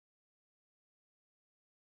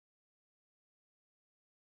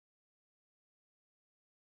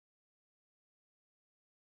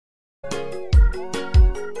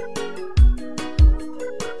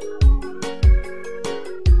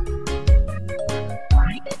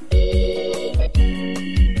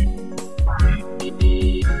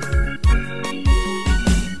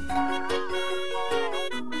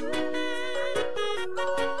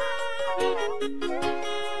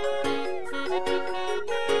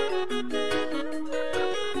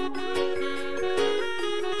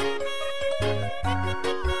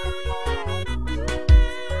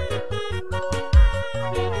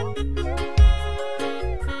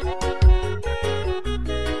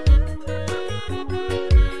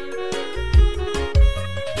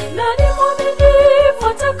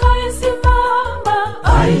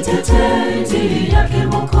Aitetee yake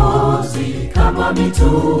Mwokozi kama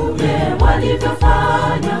mitume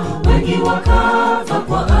walivyofanya, wengi wakafa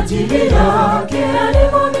kwa ajili yake. Ni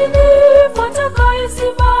mwaminifu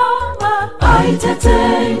atakayesimama.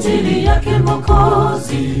 Aitetee Injili yake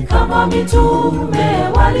Mwokozi kama mitume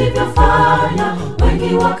walivyofanya,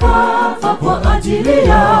 wengi wakafa kwa ajili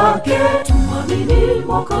yake. Tumwamini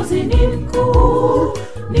Mwokozi ni mkuu,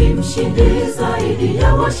 ni mshindi zaidi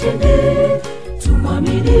ya washindi.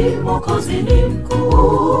 Tumwamini Mwokozi ni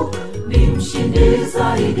mkuu, ni mshindi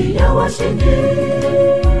zaidi ya washindi.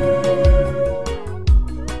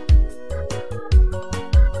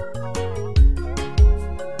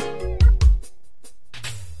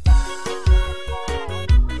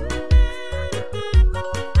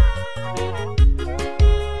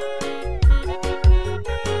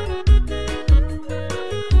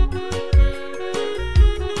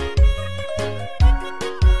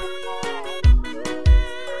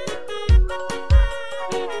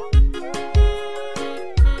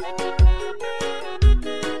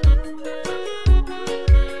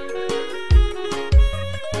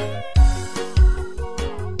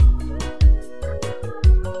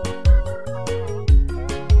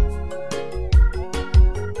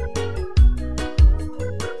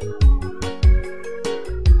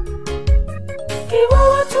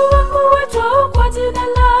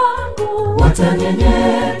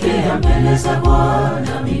 Watanyenyekea mbele za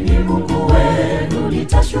Bwana, mimi Mungu wenu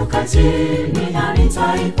nitashuka chini na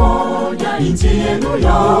nitaiponya nchi yenu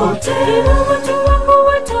yote. Watu wangu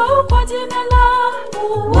wetu kwa jina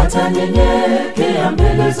langu watanyenyekea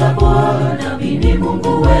mbele za Bwana, mimi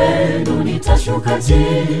Mungu wenu nitashuka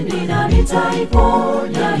chini na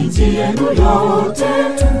nitaiponya nchi yenu yote.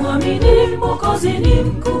 Tumwamini Mwokozi ni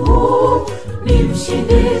mkuu, ni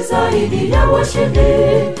mshindi zaidi ya washindi.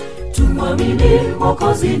 Tumwamini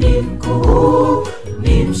Mwokozi ni mkuu,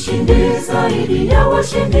 ni mshindi zaidi ya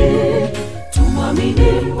washindi.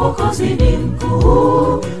 Tumwamini Mwokozi ni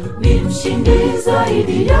mkuu, ni mshindi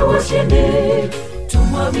zaidi ya washindi.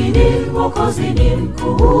 Tumwamini Mwokozi ni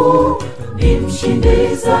mkuu, ni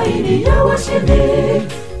mshindi zaidi ya washindi.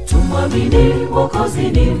 Tumwamini Mwokozi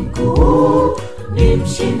ni mkuu, ni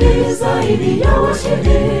mshindi zaidi ya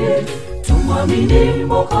washindi. Tumwamini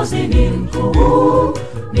Mwokozi ni mkuu,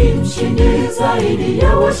 ni mshindi zaidi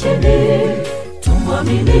ya washindi.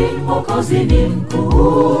 Tumwamini Mwokozi ni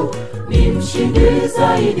mkuu, ni mshindi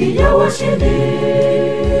zaidi ya washindi.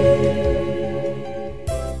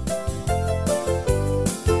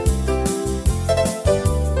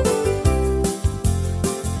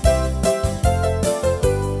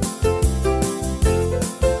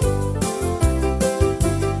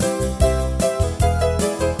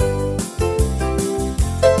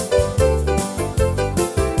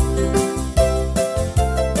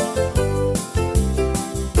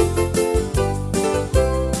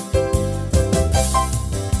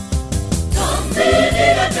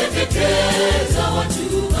 Teketeza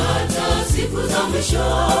watu hata siku za mwisho.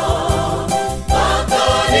 Mpaka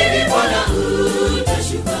lini Bwana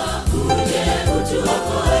utashuka uje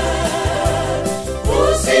utuokoe?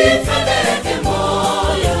 Usifadhaike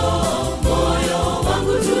moyo, moyo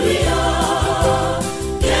wangu tulia.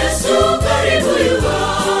 Yesu karibu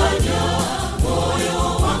yuaja,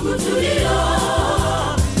 moyo wangu tulia.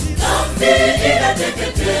 Dhambi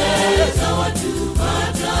inateketeza watu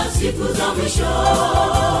hata siku za mwisho.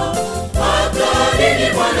 Mpaka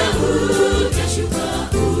lini Bwana utashuka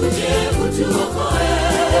uje utuokoe?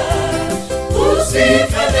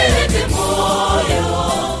 Usifadhaike moyo,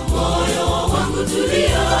 moyo wangu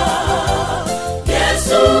tulia.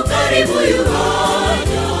 Yesu karibu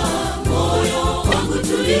yuaja, moyo wangu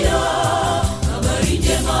tulia. Habari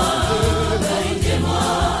njema, habari njema,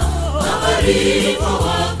 habari kwa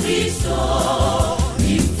Wakristo.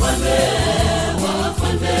 Ni mfalme wa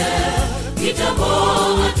wafalme, kitambo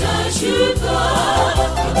atashuka.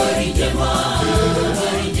 Habari njema,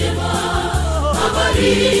 habari njema,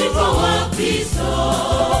 habari kwa Wakristo.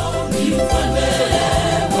 Ni mfalme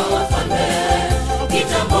wa wafalme,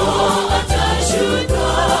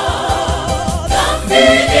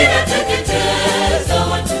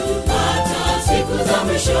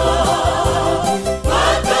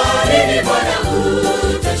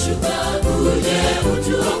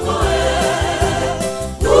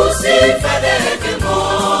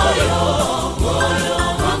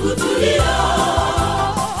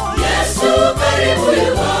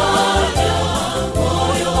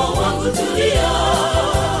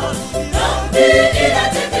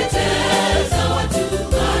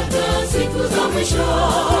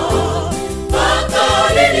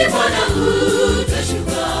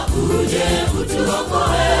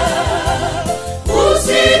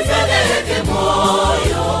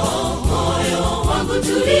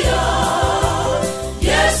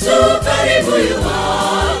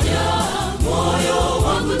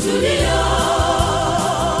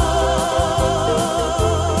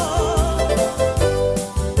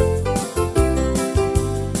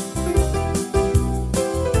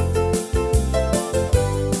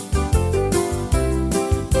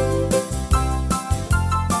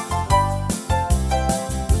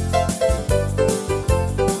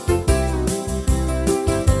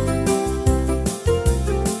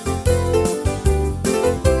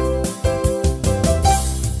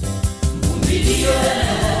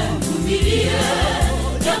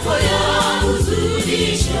 japo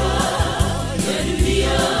yahuzunisha, ya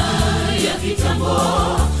dunia ya kitambo,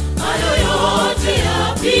 hayo yote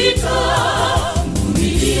yapita.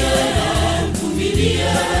 Mvumilie,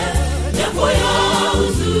 mvumilie, japo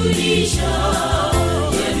yahuzunisha,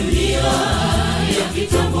 ya dunia ya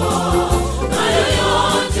kitambo, hayo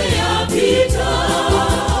yote yapita.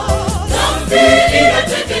 Dhambi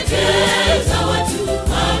inateketeza watu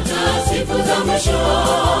hata siku za mwisho.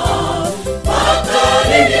 Mpaka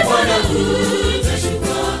lini Bwana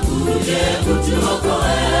utashuka uje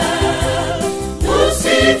utuokoe?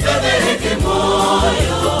 Usifadhaike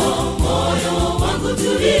moyo, moyo wangu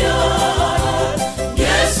tulia.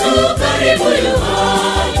 Yesu karibu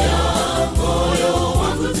yuaja, moyo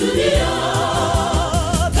wangu tulia.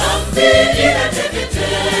 Dhambi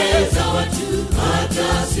inateketeza watu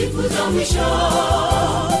hata siku za mwisho.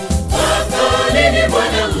 Mpaka lini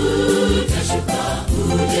Bwana utashuka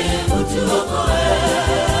uje utuokoe?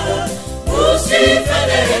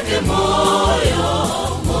 Usifadhaike moyo,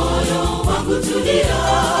 moyo wangu tulia.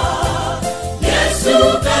 Yesu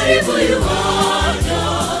karibu yuaja,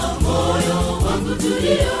 moyo wangu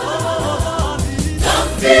tulia.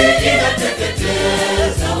 Dhambi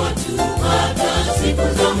inateketeza watu hata siku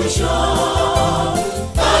za mwisho.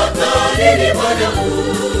 Mpaka lini Bwana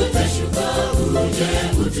utashuka uje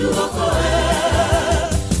utuokoe?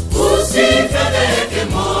 Usifadhaike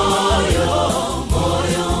moyo,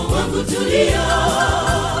 moyo wangu tulia.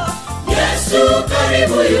 Yesu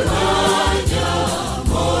karibu yuaja,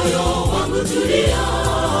 moyo wangu tulia.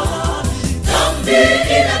 Dhambi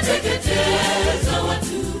inateketeza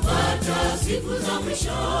watu hata siku za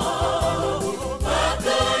mwisho.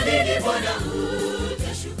 Mpaka lini Bwana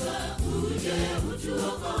utashuka uje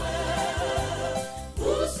utuokoe?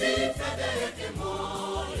 Usifadhaike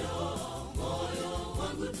moyo, moyo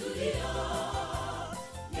wangu tulia.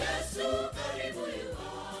 Yesu karibu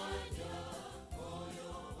yuaja,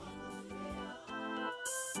 moyo wangu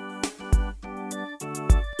tulia.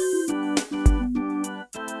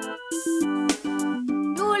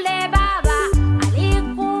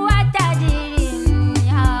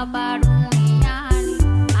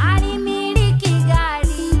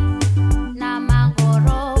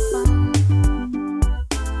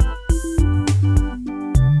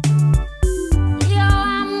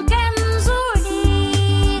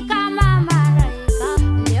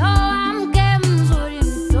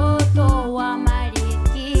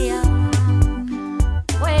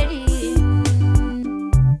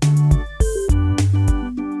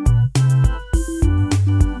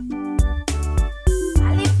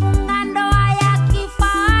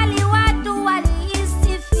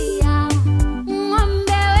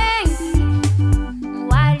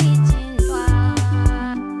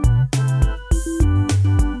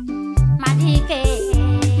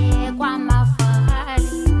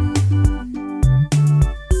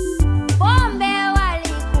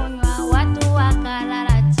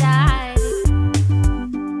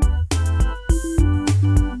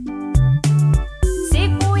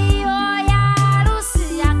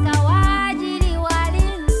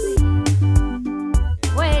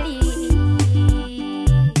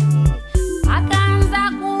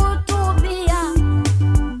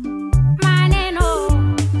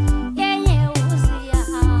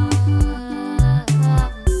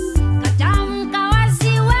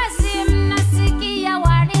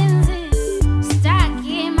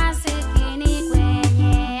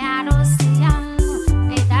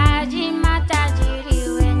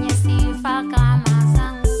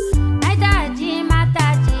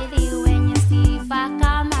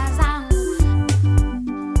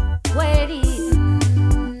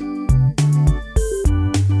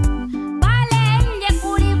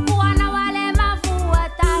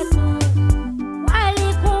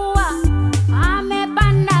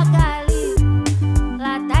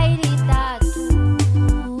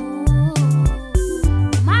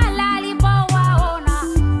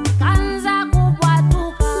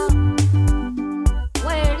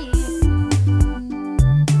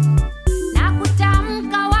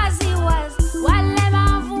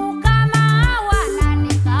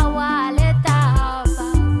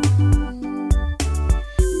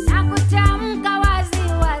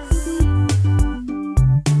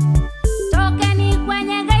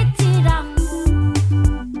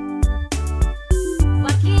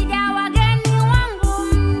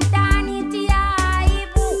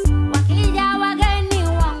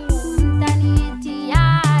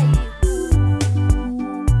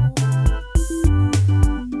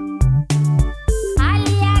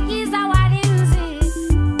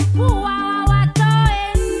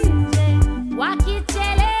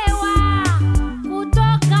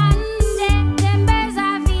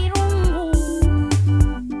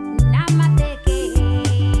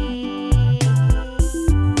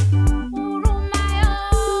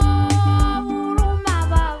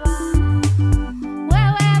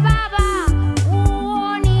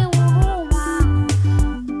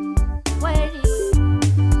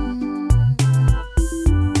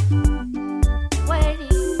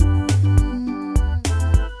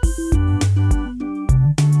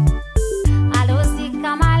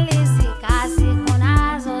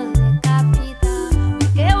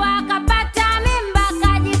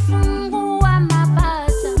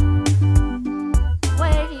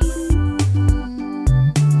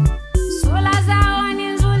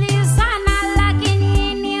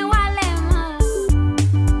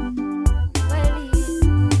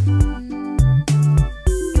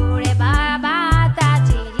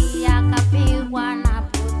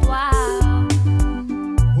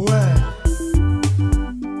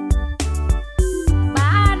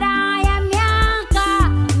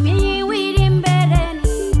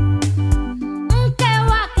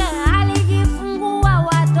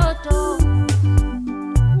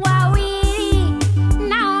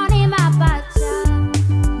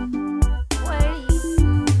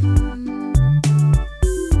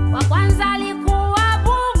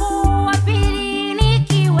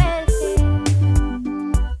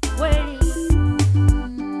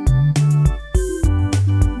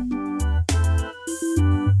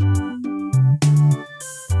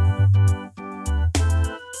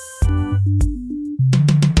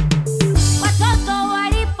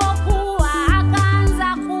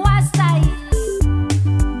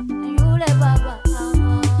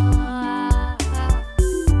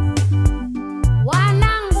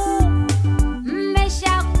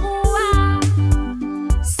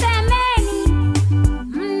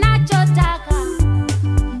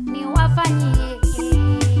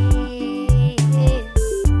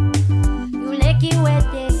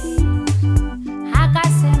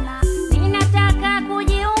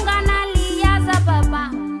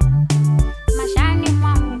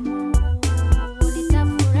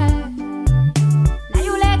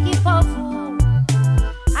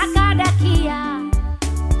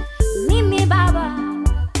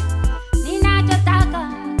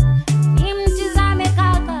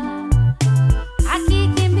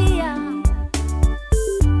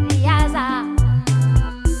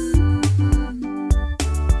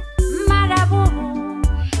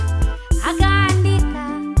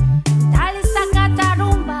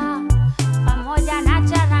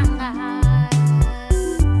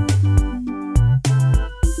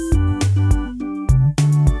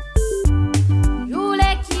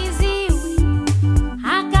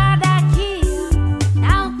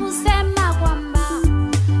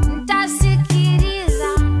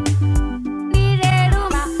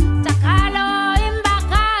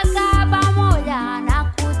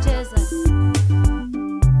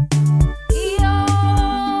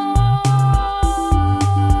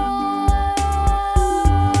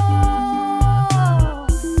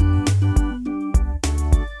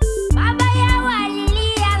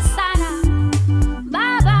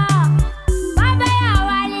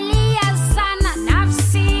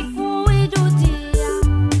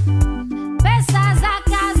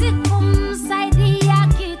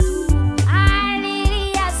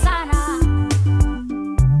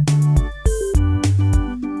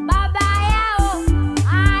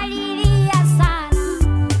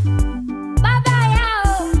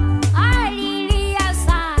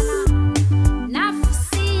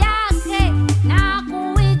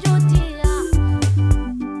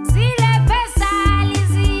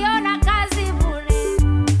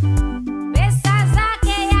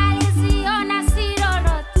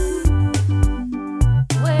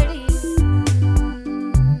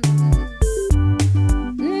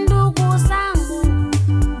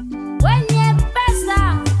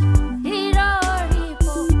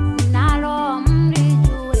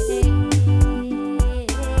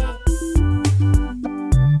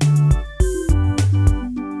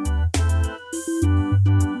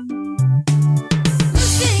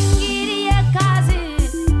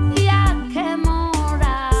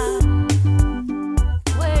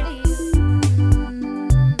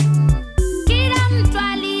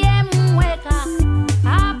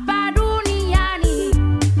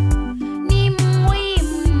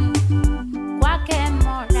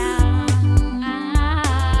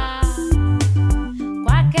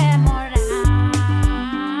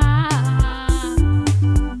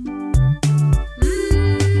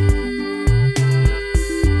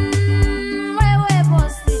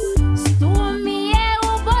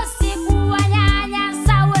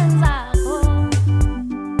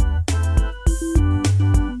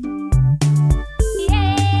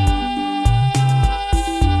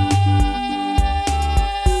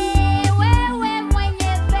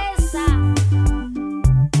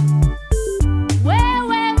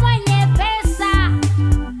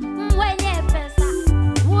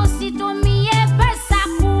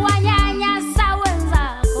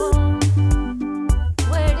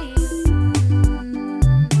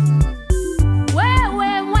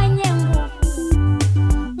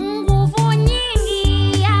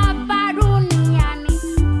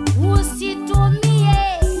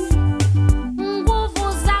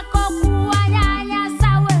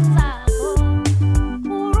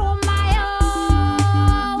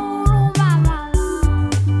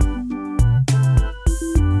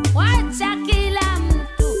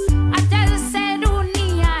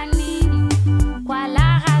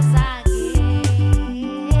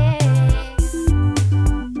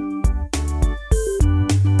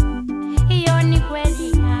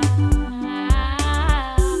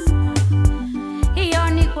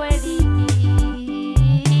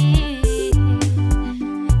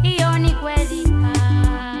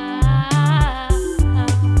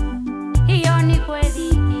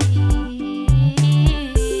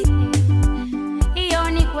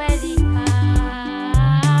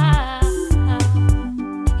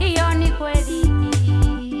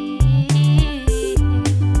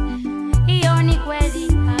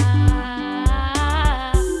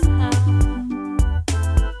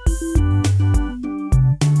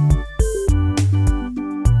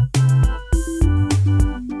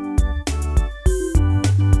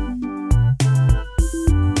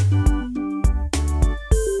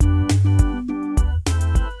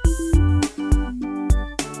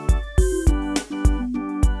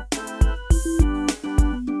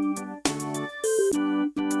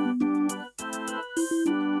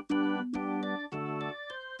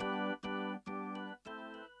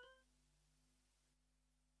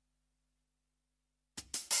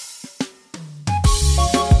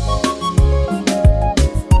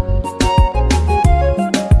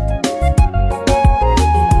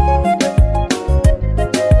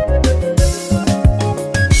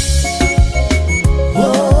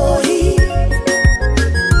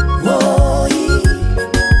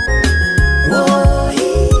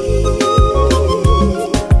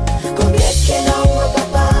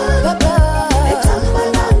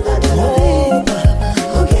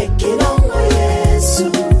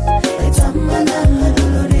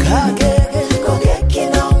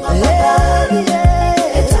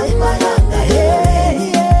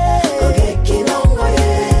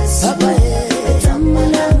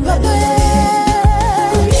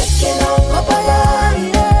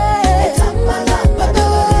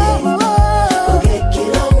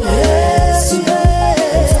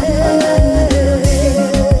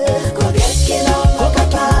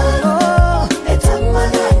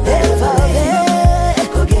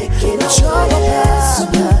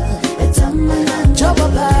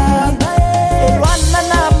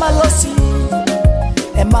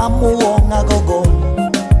 Emamu wonga gogo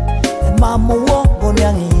Emamu wongo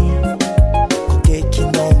nyangi Koke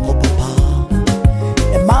kinongo papa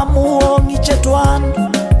Emamu wongi chetwan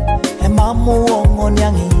Emamu wongo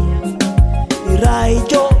nyangi Irai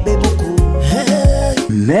jo bebuku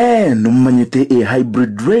numanyite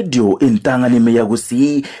hybrid radio intangani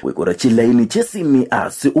meyagusi wekora chilaini chesimi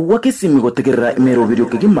asi uwakisimi gotegerera imero video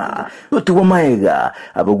kigima tuwa maega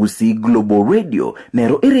abagusi global radio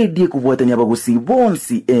nero iredie kubwatanya abagusi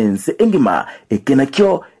bonsi ense engima ekena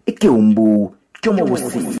kyo ekeumbu kyo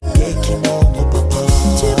magusi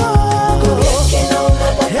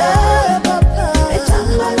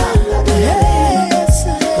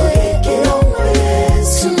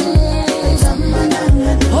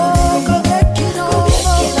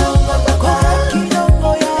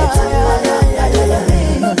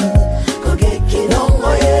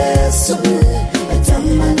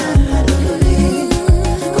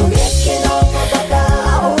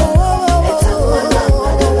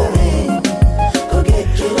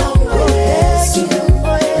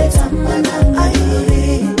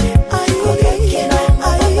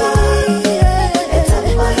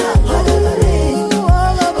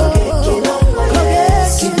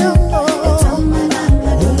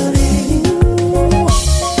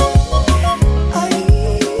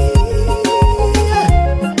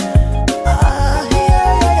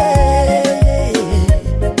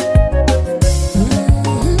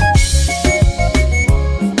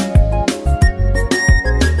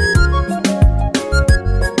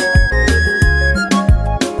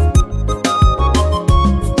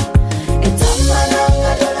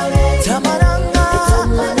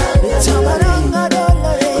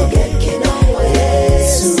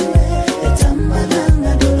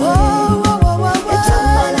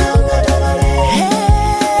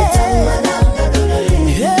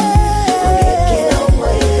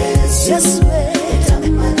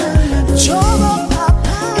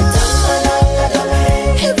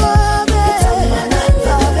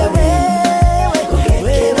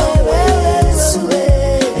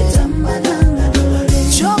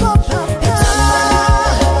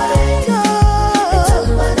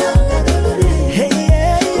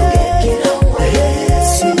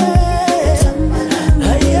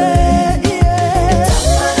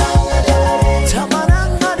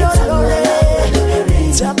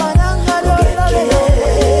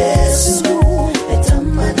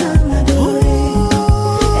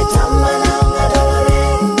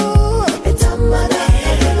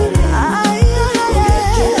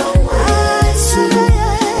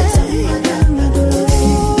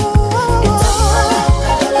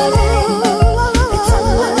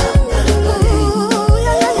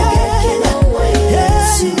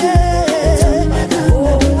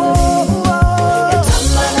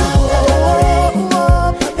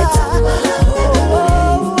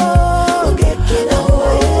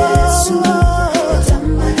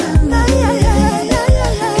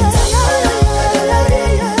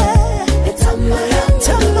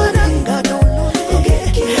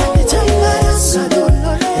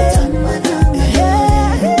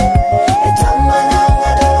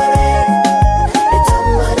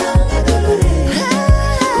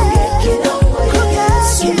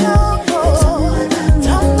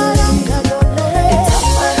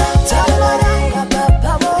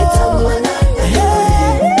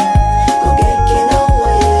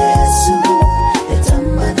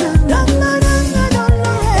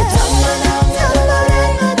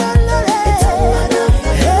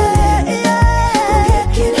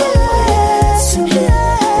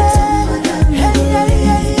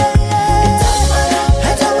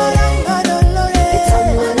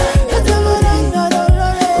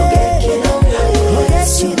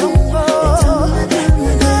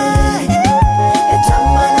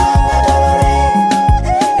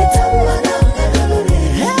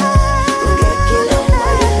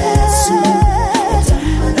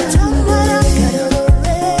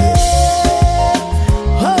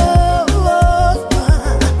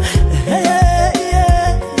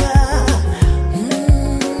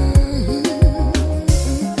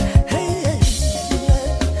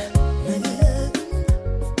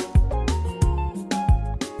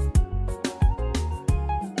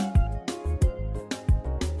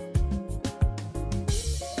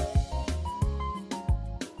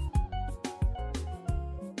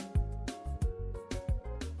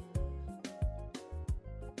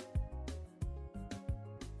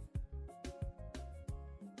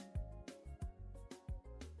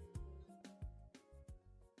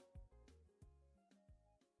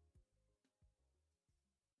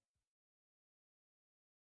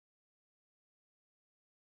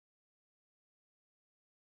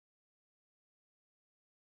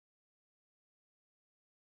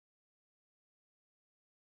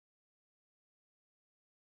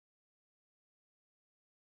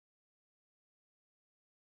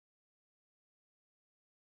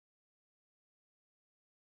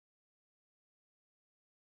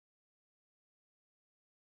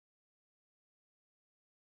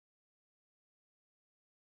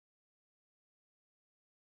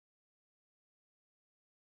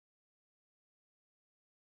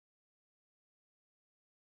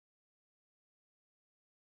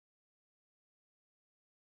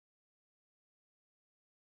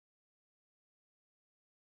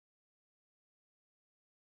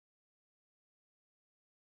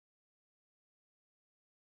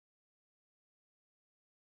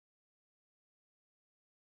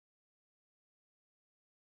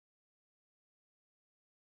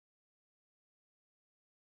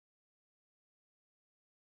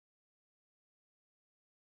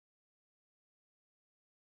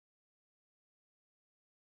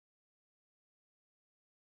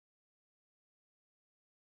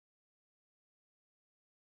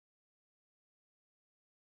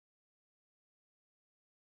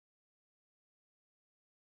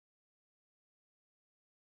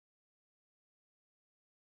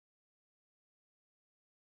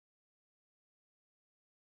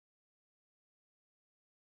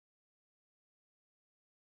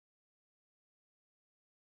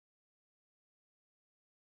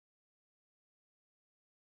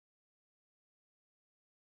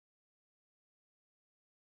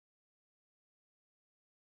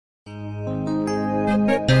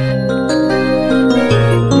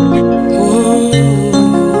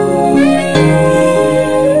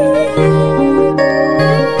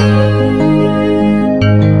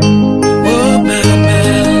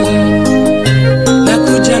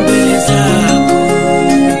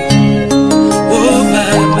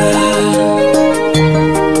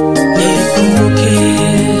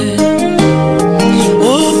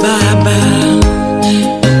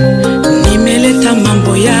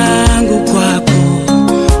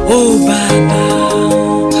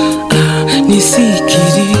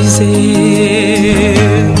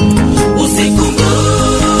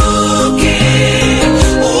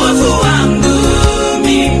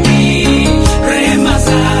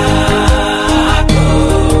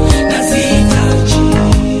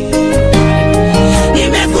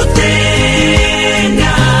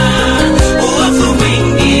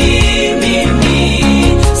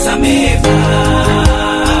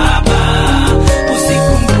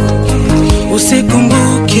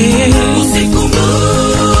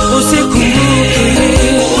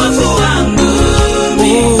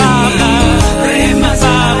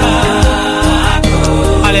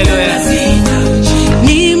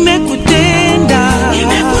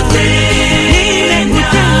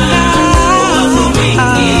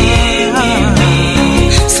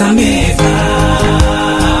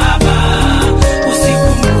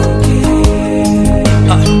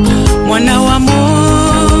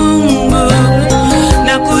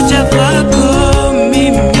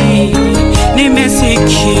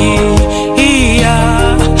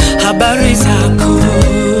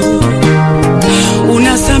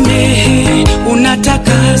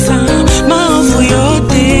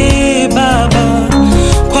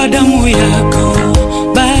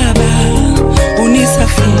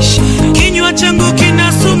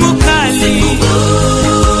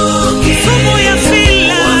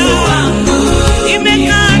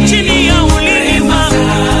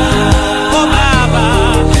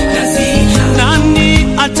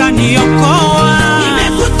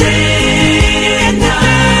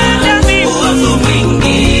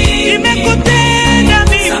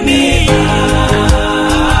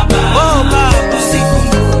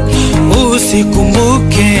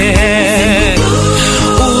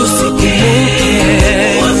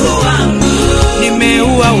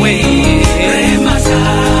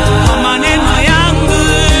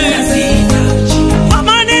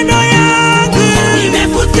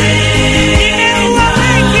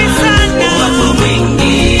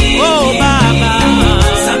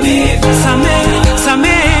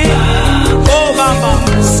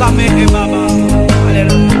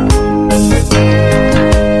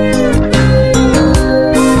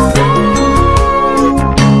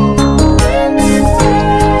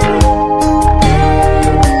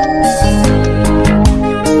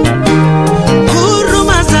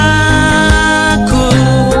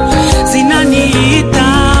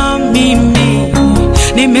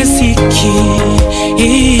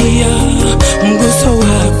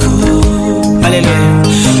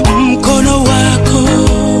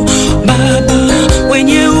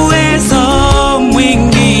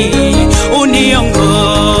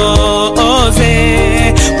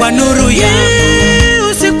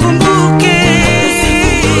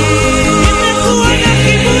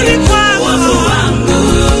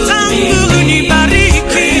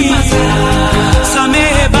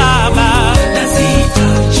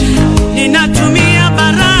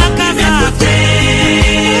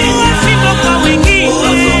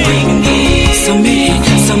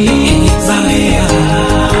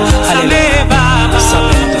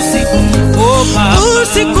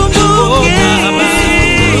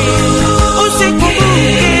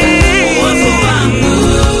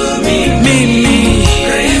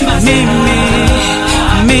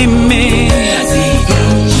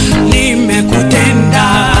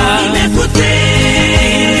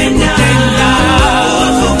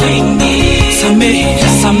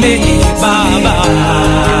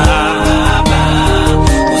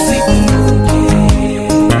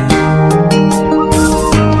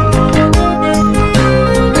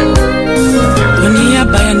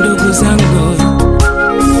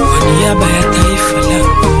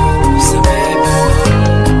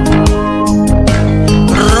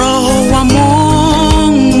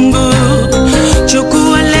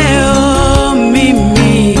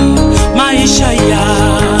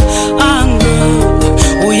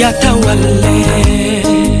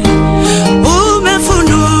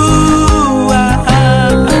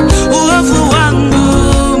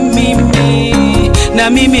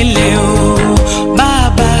mimi leo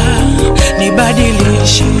Baba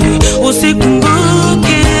nibadilishe,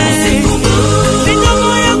 usikumbuke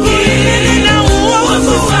midomo yako imenena uongo.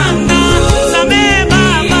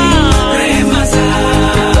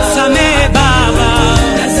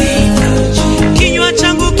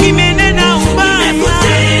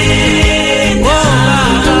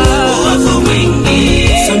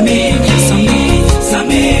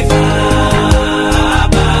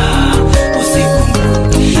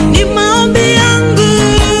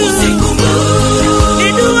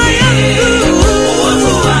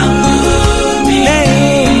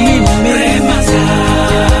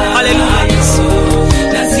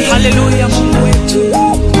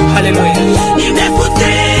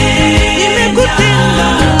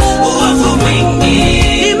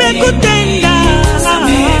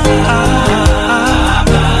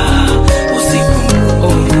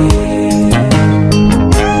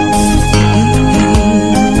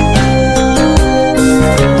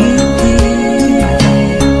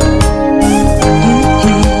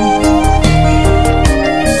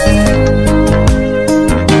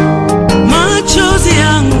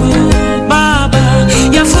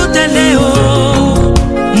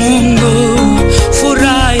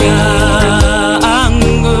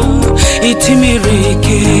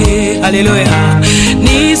 haleluya.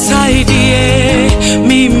 Nisaidie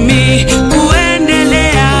mimi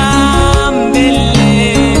kuendelea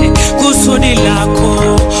mbele, kusudi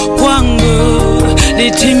lako kwangu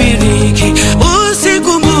litimirike.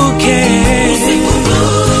 Usikumbuke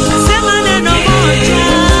sema neno moja,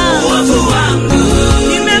 uovu wangu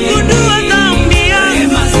nimegundua dhambi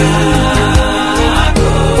yangu.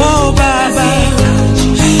 Oh Baba,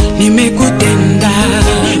 nimekutenda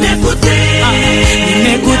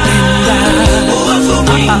uovu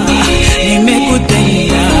mwingi,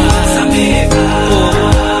 nimekutenda. Samehe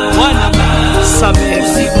Bwana, samehe.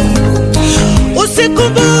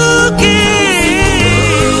 Usikumbuke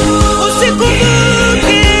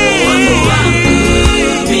uovu wangu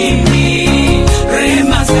mimi,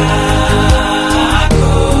 rehema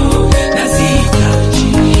zako nazihitaji.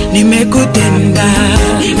 Nimekutenda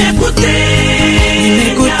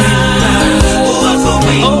uovu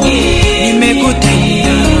mwingi,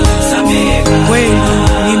 nimekutenda. Samehe kweli,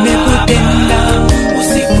 nimekutenda.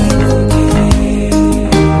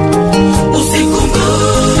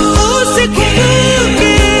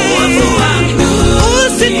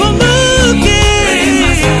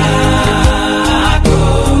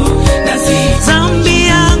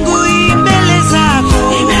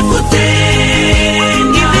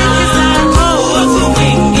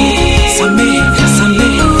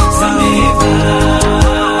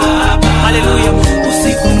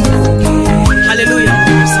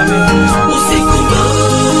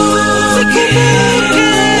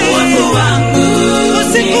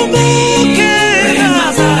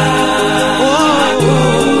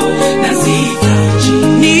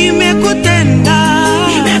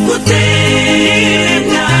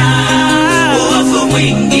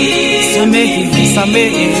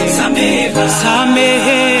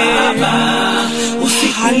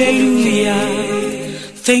 Hallelujah.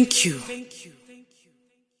 Thank you.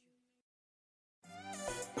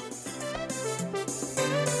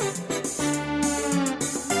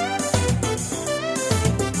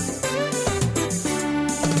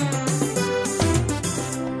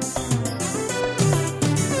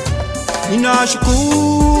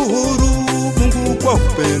 Ninashukuru Mungu kwa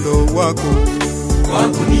upendo wako kwa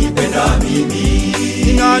kunipenda mimi.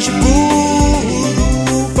 Ninashukuru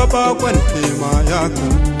Baba kwa neema yako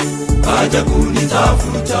kaja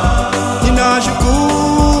kunitafuta.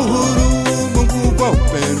 Ninashukuru Mungu kwa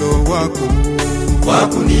upendo wako kwa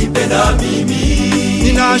kunipenda mimi.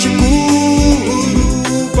 Ninashukuru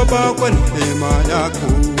Baba kwa neema yako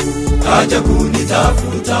kaja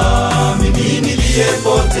kunitafuta. Mimi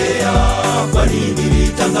niliyepotea, kwa nini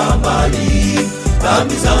nilitanga mbali?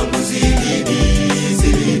 Dhambi zangu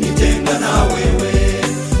zilinitenga na wewe,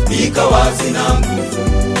 nikawa sina nguvu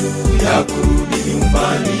ya kurudi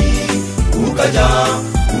nyumbani. Ukaja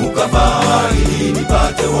ukafa ili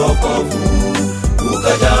nipate wokovu,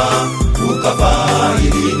 ukaja ukafa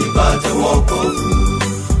ili nipate wokovu,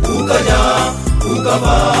 ukaja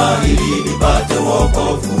ukafa ili nipate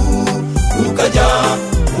wokovu, ukaja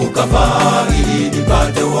ukafa ili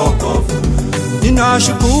nipate wokovu.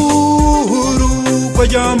 Ninashukuru kwa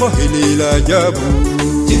jambo hili la ajabu,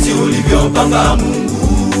 jinsi ulivyopanga Mungu.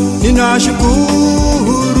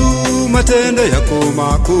 Ninashukuru matendo yako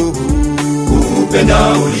makuu, kupenda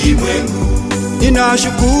ulimwengu.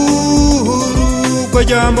 Ninashukuru kwa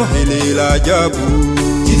jambo hili la ajabu,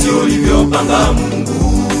 jinsi ulivyopanga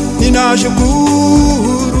Mungu.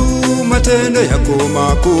 Ninashukuru matendo yako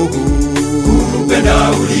makuu, kupenda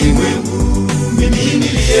ulimwengu. Mimi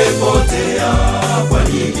niliyepotea, kwa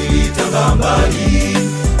nini nilitanga mbali?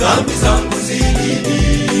 Dhambi zangu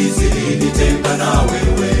zilinitenga na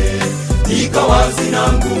wewe, nikawa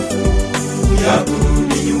sina nguvu ya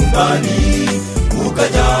kurudi nyumbani.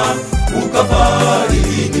 Ukaja ukafa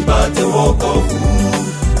ili nipate wokovu,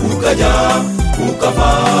 ukaja ukafa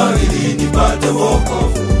ili nipate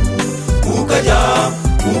wokovu, ukaja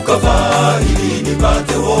ukafa ili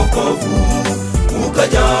nipate wokovu,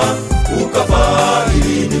 ukaja ukafa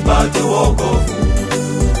ili nipate wokovu.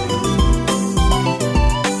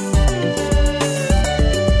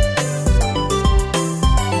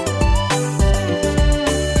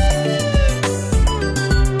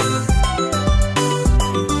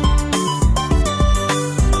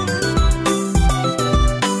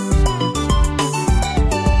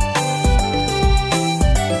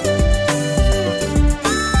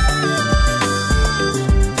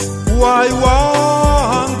 Uhai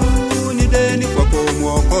wangu ni deni kwako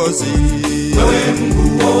Mwokozi, wewe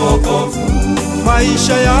Mungu wa wokovu.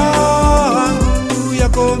 Maisha yangu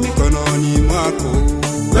yako mikononi mwako,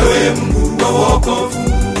 wewe Mungu wa wokovu.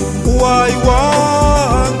 Uhai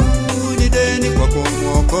wangu ni deni kwako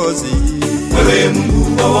Mwokozi, wewe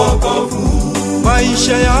Mungu wa wokovu.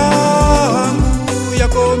 Maisha yangu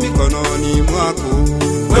yako mikononi mwako,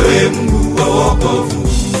 wewe Mungu wa wokovu.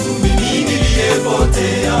 Mimi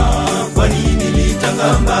niliyepotea, kwa nini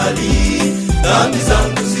nilitanga mbali? Dhambi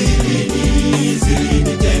zangu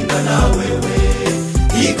zilinitenga na wewe,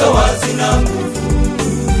 ikawa sina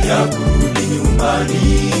nguvu ya kurudi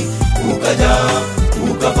nyumbani. Ukaja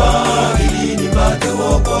ukafa ili nipate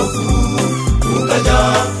wokovu, ukaja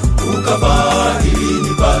ukafa ili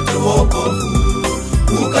nipate wokovu,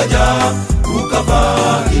 ukaja ukafa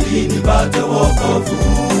ili nipate wokovu,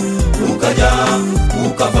 ukaja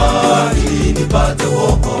ukafa ili nipate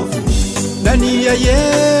wokovu. Ndani ya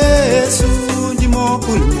Yesu ndimo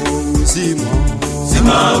ulimo uzima,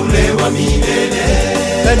 uzima ule wa milele.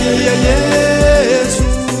 Ndani ya Yesu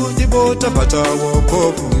ndipo tapata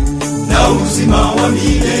wokovu na uzima wa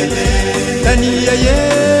milele. Ndani ya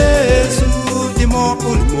Yesu ndimo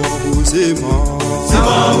ulimo uzima,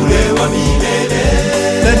 uzima ule wa milele.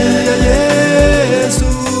 Ndani ya Yesu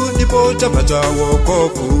ndipo tapata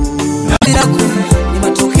wokovu. Ni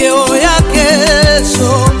matokeo ya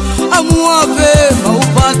kesho, amua vema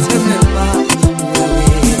upate mema.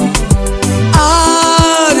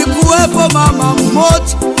 Alikuwepo mama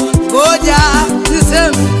mmoja, ngoja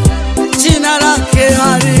niseme jina lake,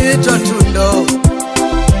 aliitwa Tundo.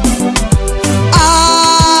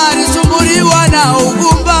 Alisumbuliwa na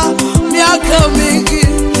ugumba miaka mingi,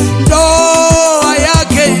 ndoa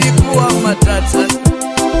yake ilikuwa matata.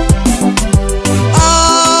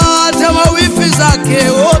 Hata mawifi zake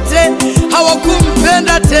wote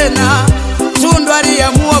hawakumpenda tena. Tundo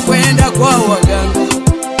aliamua kwenda kwa waganga.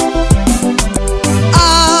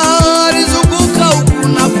 Alizunguka huku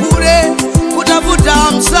na kule kutafuta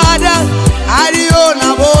msaada,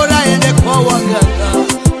 aliona bora ende kwa waganga.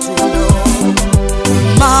 Tundo,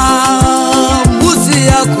 maamuzi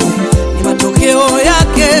yako ni matokeo ya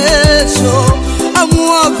kesho,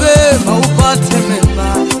 amua vema upate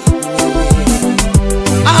mema.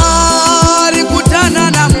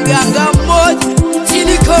 Alikutana na mganga mmoja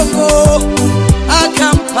nchini Kongo,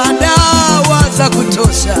 akampa dawa za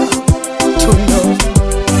kutosha. Tundo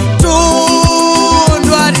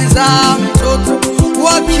alizaa mtoto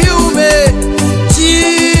wa kiume,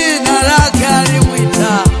 jina lake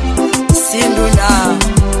alimwita Sinduna.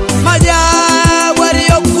 Majabu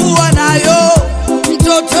aliyokuwa nayo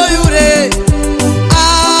mtoto yule,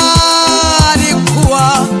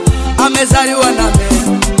 alikuwa amezaliwa na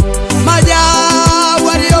meno. Majabu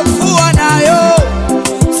aliyokuwa nayo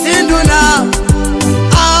Sinduna,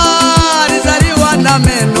 alizaliwa na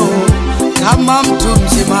meno kama mtu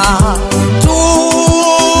mzima.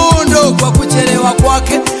 Tundo kwa kuchelewa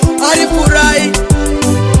kwake alifurahi,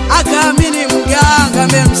 akaamini mganga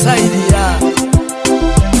amemsaidia.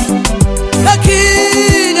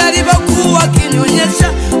 Lakini alipokuwa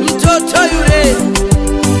akinyonyesha mtoto yule,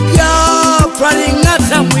 ghafla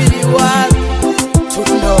aling'ata mwili wake.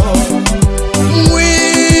 Tundo,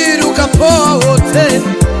 mwili ukapoa wote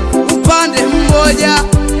upande mmoja.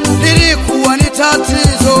 Lilikuwa ni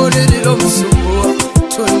tatizo lililomsumbua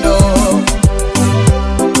Tundo.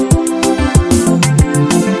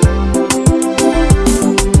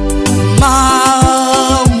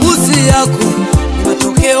 Maamuzi yako ni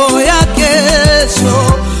matokeo ya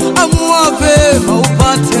kesho, amua vema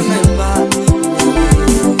upate mema.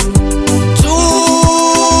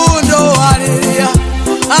 Tundo alilia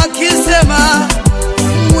akisema,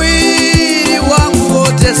 mwili wangu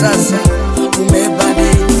wote sasa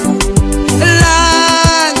umebadilika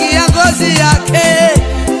rangi ya ngozi yake.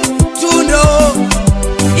 Tundo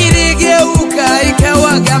iligeuka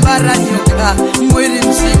ikawa gambara nyoka mwili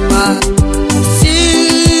mzima.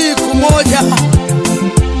 Siku moja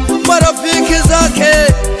marafiki zake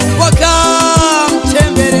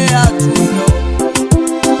wakamtembelea Tundo.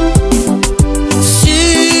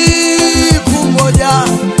 Siku moja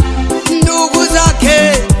ndugu zake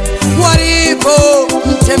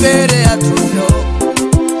walipomtembelea Tundo,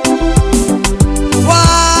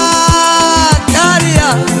 wakalia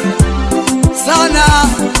sana,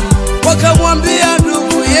 wakamwambia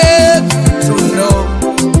ndugu yetu Tundo,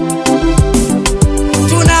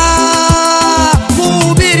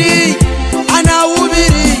 tunahubiri,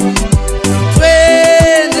 anahubiri,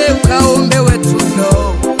 twende ukaombewe Tundo.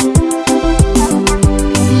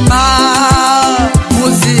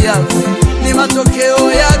 Maamuzi yako ni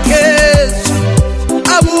matokeo ya kesho,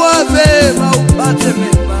 amua vema upate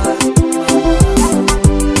mema.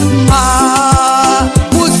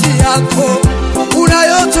 Maamuzi yako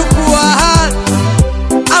unayochukua,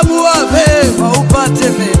 amua vema upate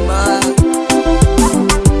mema.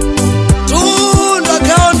 Tundo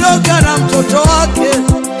akaondoka na mtoto wake,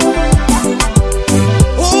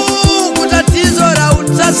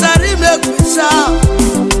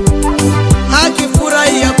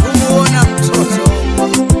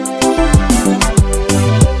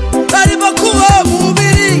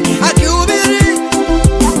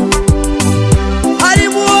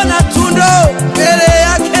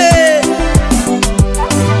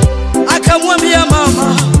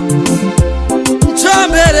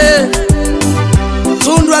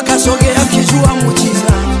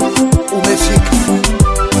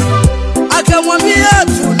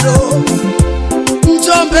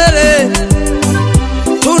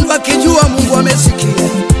 akijua Mungu amesikia.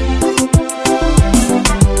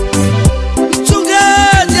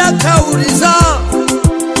 Mchungaji akauliza,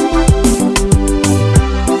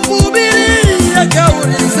 mhubiri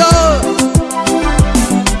akauliza,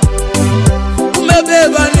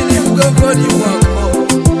 umebeba nini mgongoni mwako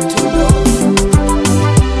Tundo?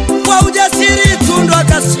 Kwa ujasiri Tundo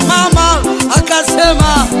akasimama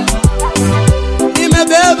akasema,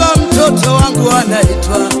 nimebeba mtoto wangu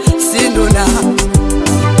anaitwa Sinduna.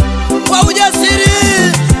 Kwa ujasiri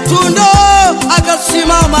Tundo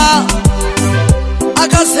akasimama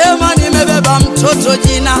akasema, nimebeba mtoto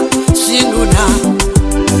jina Sinduna.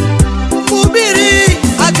 Mhubiri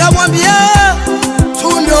akamwambia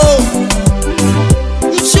Tundo,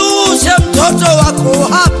 mshushe mtoto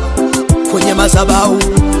wako hapa kwenye madhabahu.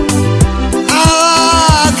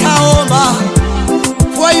 Akaomba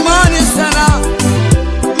kwa imani sana,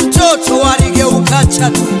 mtoto aligeuka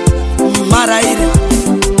chatu mara ile.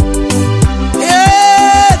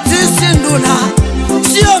 Sinduna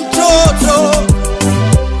sio mtoto,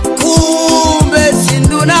 kumbe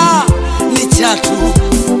Sinduna ni chatu.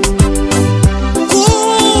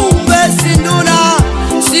 Kumbe Sinduna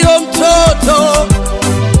sio mtoto,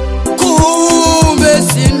 kumbe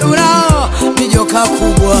Sinduna ni joka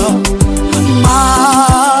kubwa.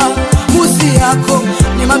 Maamuzi yako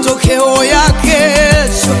ni matokeo ya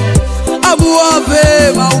kesho. Amua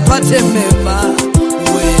vema upate mema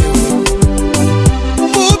wewe.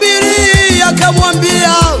 Mhubiri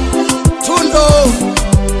akamwambia Tundo,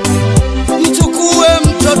 mchukue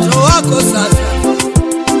mtoto wako sasa.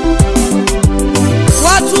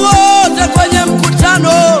 Watu wote kwenye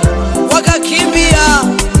mkutano wakakimbia,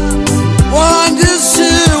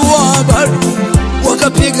 waandishi wa habari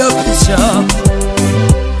wakapiga picha.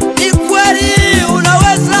 Ni kweli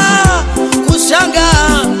unaweza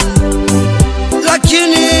kushangaa,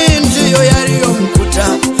 lakini ndiyo yaliyomkuta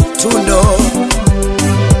Tundo.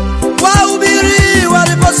 Wahubiri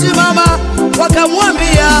waliposimama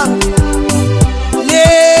wakamwambia,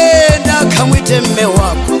 nenda kamwite mume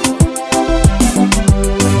wako.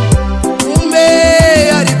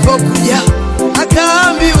 Mume alipokuja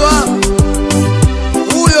akaambiwa,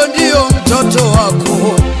 huyo ndiyo mtoto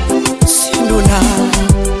wako Sinduna.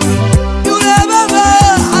 Yule baba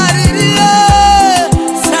alilia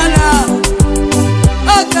sana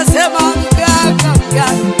akasema, mganga.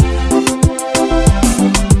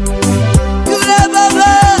 Yule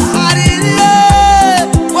baba alilia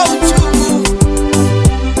kwa uchungu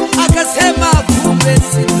akasema, kumbe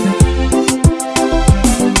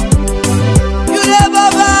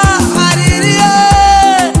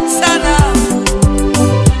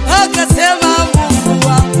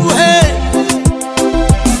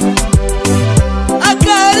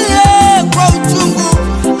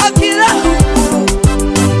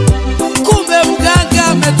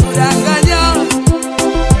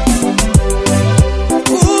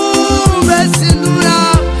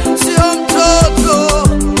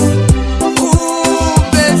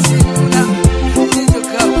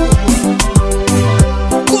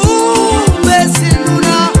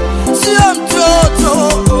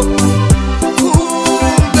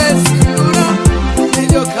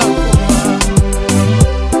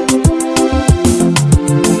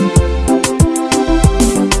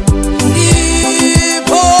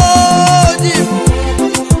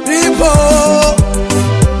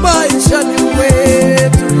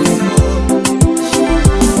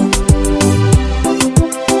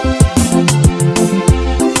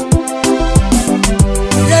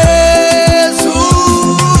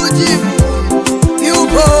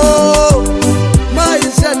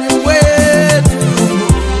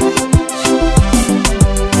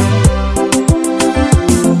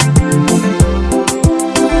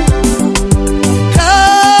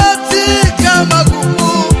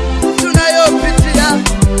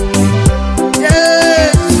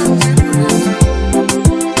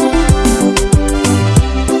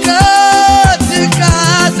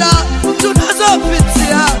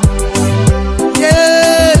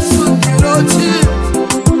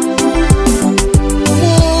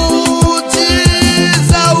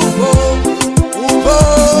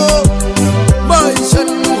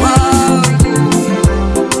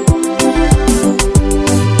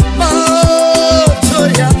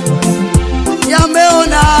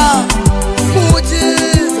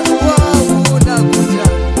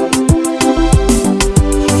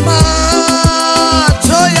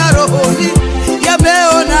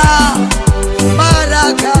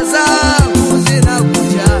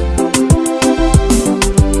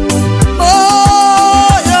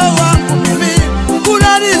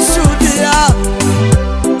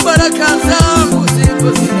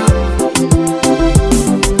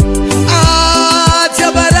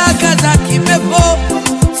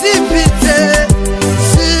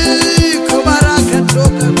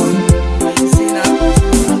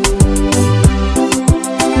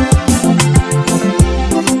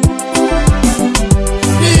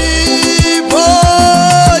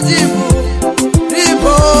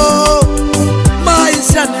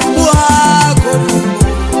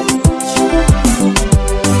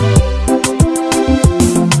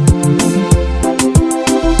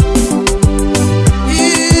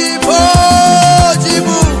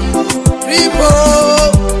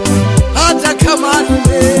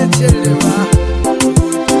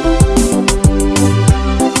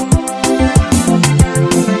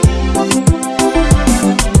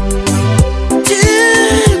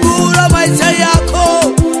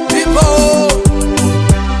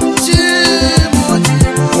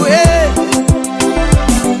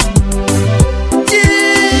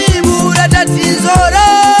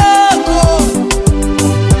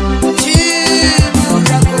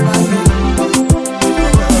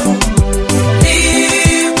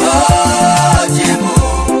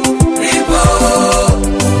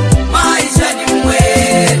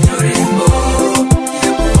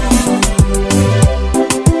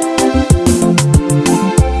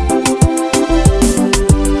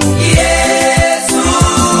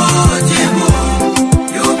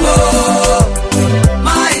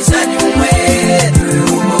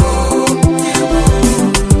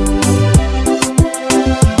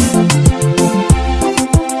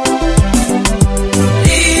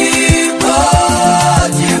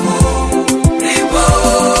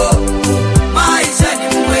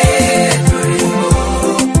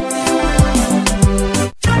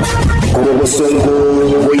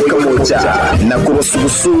kubosongo boika moja na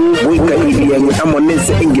kubosubusu boika ibianye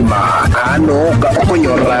amonese ingima ano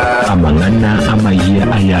gakonyora amangana amaye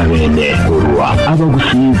ayabene urwa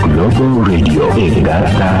abagusi Global Radio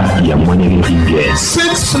egata ya mwenye 6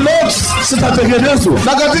 slots zitatengenezwa,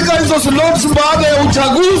 na katika hizo slots baada ya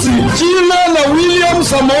uchaguzi jina la William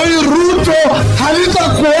Samoei Ruto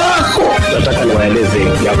halitakuwako. Nataka niwaeleze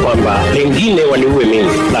ya kwamba wengine waliuwe mimi,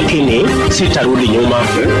 lakini sitarudi nyuma.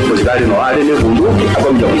 muzikali no ale ne bundu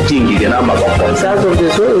akomja kutingire namba kwa concert of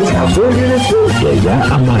the soul ya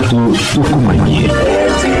amatu tukumanye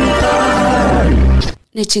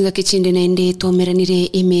Nechinga kichinde naende tomeranire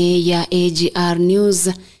ime ya AGR News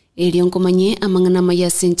elionkomanye amangana maya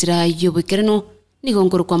sentra yobekerano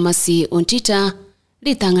nigongoro kwa masi ontita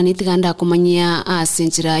litangani tiganda komanya a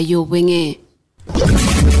sentra yobwenge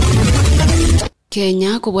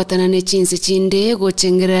Kenya kubwatana ne chinse chinde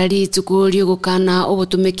gochengera litukulyo gukana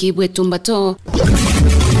obutumeki bwetumbato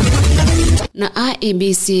na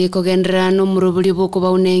IEBC kogendera no murubuli boko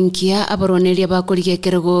baunenkia abaronelia bakoliga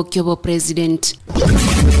kerego kyobo president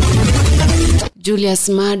Julius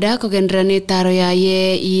Mada kogendera ne taro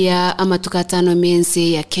ya amatukatano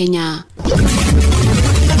mense ya Kenya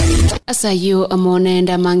asayo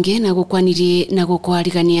amonenda mange na gukwaniri na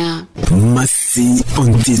gukwarigania masi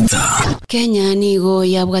ontita Kenya nigo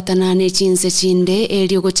yabwatana ne chinse chinde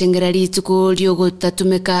elio gochengera lituko lyo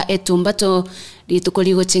gotatumeka etumbato lituko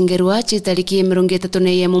ligo chengerwa chitariki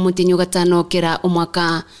 31 mu mutinyo gatano kera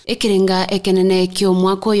omwaka ekirenga ekenene kyo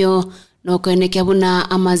mwako yo nokwene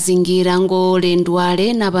kyabuna amazingira ngo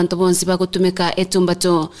lendwale na abantu bonsi bakutumeka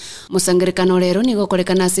etumbato musangerekano lero nigo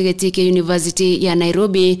kolekana sigetike University ya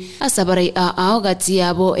Nairobi asabarai gati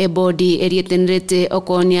yabo ebodi erietenrete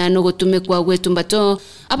okonia no gutumekwa gwetumbato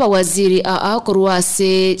aba waziri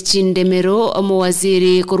korwase chindemero omo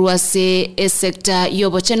waziri korwase esekta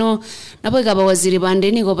yobocheno nabo gaba waziri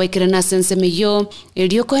bande nigo baikirana sensemeyo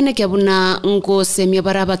elio kwene kyabuna ngo semya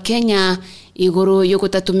baraba Kenya igoro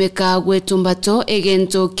yokotatumeka gwetumbato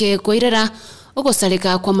egento ke koirera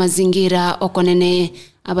ogosaleka kwa mazingira okonene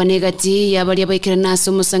abanegati yabali abaikirana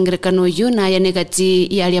somusangerekano yo na ya negati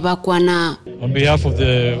yali abakwana. On behalf of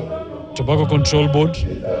the Tobacco Control Board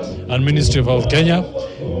and Ministry of Health Kenya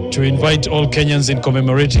to invite all Kenyans in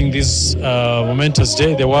commemorating this momentous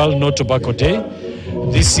day, the World No Tobacco Day.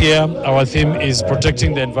 This year our theme is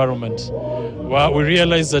protecting the environment. Well, we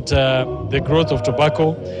realize that the growth of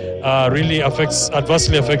tobacco really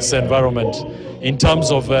adversely affects the environment in terms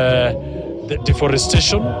of the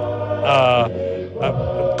deforestation,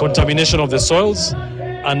 contamination of the soils,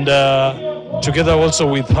 and together also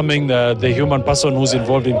with harming the human person who's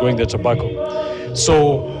involved in growing the tobacco.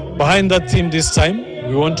 So behind that theme this time,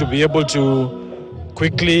 we want to be able to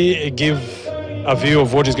quickly give a view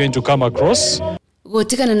of what is going to come across.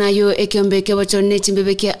 Gotikana nayo ekiombe ke wachone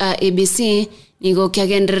chimbebe kia ABC nigo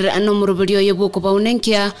kiagendera ano murubulio yoboko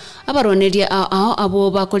baunenkia abaroneria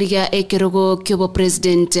abo bakoliga ekerogo kyobo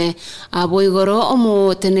president abo igoro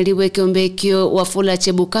omo teneriwe kiombe kyo Wafula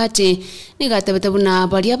Chebukati nigatabetebuna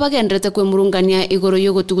bali abagendrete kwe murungania igoro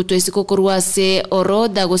yogo tugutwesiko korwase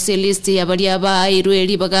oroda gose list ya bali aba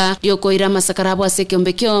irweli baga yokoira masakarabo ase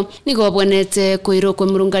kiombe kyo nigo bwenete koiro kwe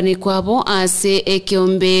murungani kwabo ase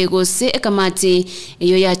ekiombe gose ekamati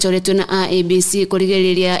eyo yachoretwe na ABC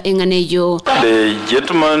koligereria enganeyo. The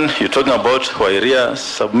gentleman you're talking about, Wairia,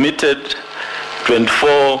 submitted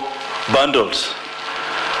 24 bundles.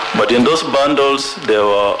 But in those bundles, there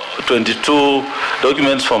were 22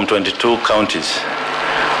 documents from 22 counties.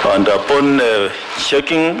 And upon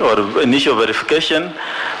checking or initial verification,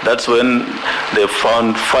 that's when they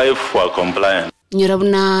found 5 were compliant.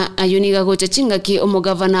 Nyurabuna ayuniga gocha chingaki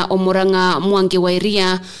omogavana omuranga Mwangi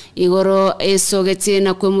Wairia igoro esogete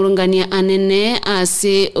na kwemurungania anene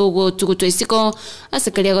ase ogo tugutwesiko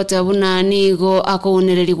asekalia gotabuna nigo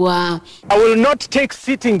akounererigwa. I will not take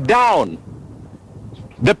sitting down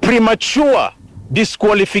the premature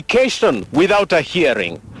disqualification without a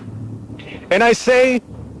hearing. And I say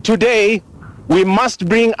today we must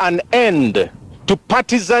bring an end to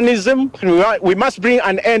partisanism. We must bring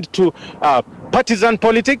an end to partisan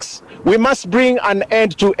politics. We must bring an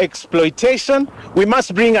end to exploitation. We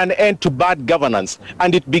must bring an end to bad governance.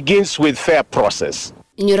 And it begins with fair process.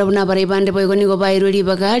 Nyorabuna baribande boigonigo bairuri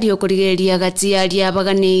bagali okorigeria gati alia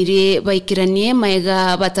baganeire baikiranie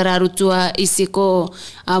maega batararutwa isiko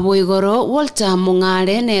aboigoro Walter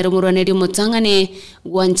Mungare nero muraneri mutangane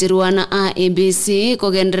gwanjirwana ABC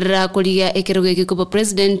kogendera koliga ekeroge kikubo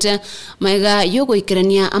president maega yogo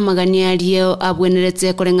ikirania amagania alio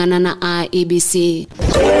abwenerete korengana na ABC.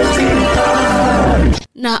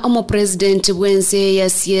 Na omo president wense ya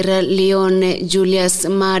Sierra Leone Julius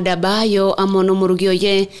Maada Bio amono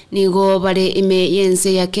murugioye nigo bare ime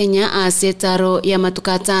yense ya Kenya asetaro ya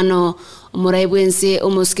matukatano omurai wense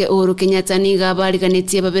omuske Uhuru Kenyatta niga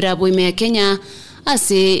bariganitie babirabo ime ya Kenya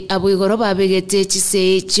ase abuigoro babegete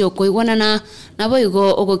chisei chiokoigwanana nabo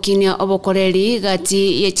igo ogokinia obokoreri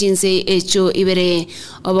gati ye chinse echo ibere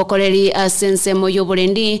obokoreri asensemo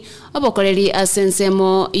yoborendi obokoreri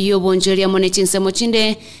asensemo yobonjoria mone chinsemo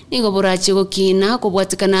chinde nigo borachi gokina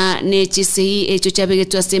kubwatikana ne chisei echo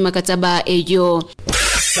chabegetu ase makataba eyo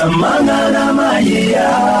Samangana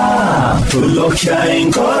Maya, Tulokia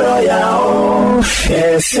Inkoro Yao,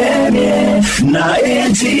 Esene na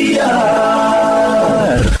NTR.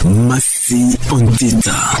 Masi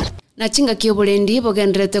Ontita. Na chinga kiobolendi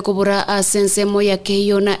bogendrete kubura asensemo ya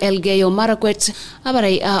keyo na Elgeyo Marakwet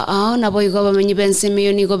abarai na boigo bamenyi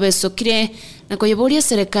bensemeyo nigo besokire na koyoboria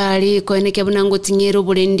serikali koeneke bunango tinyero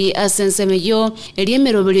bolendi asensemeyo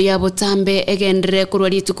eliemerobelyo ya botambe egendre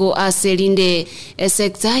kurwalituko aselinde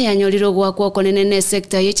sekta yanyoliro gwakwo konene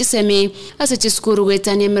sekta yechisemi ase chiskuru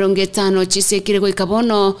gwetani 50 chisekire go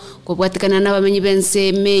ikabono kubwatikana na bamenyi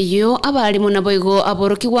bensemeyo abali muna boigo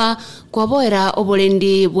aborokiwa kwaboera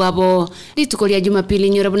obolendi bwabo lituko lya Jumapili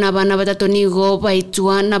nyorabuna abana batatu nigo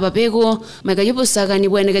baitwa na babego magayobosaga ni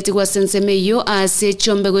bwenegati gwa sensemeyo ase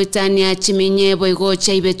chombe gwetani chiminye boigo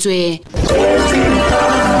chaibetwe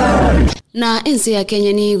na ense ya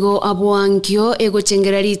Kenya nigo abuankyo ego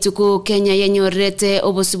chengera lituko Kenya yanyorete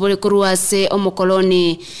obosibole kuruase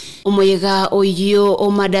omokoloni omoyega oyo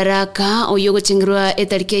o madaraka oyo gochengerwa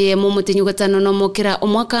etarike ye mumutinyu gatano no mokera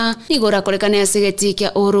omwaka nigo rakolekana asegeti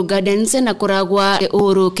kya Uhuru Gardens na kuragwa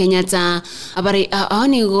Uhuru Kenyatta abari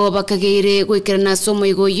nigo bakageire gwikirana somo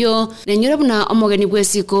igoyo nenyorabuna omogeni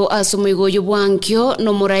bwesiko asomo igoyo bwankyo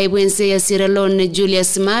no murai bwense ya Sierra Leone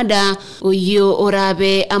Julius Maada oyo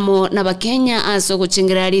orabe amo na Kenya aso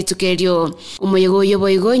gochengera litukelyo omoyego yobo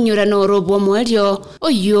igonyura no robo mweryo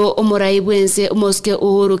oyo omurai bwense omoske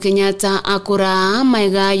Uhuru Kenyatta akura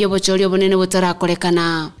maiga yobochoryo bonene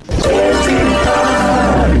butarakolekana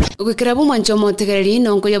Ukikirabu mancho motegereri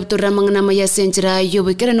nonko yabutura mangana maya senjira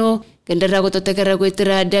yobikerano kendera gototekera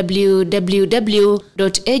gwetera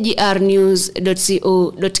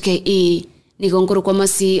www.agrnews.co.ke nigonkuru kwa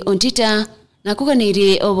Masi Ontita na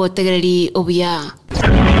kuganiri obotegereri obuya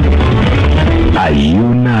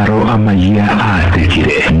ayunaro amaya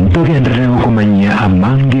atekire ntogendere kumanya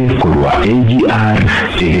amange kurwa AGR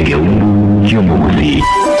egeungu yomuguzi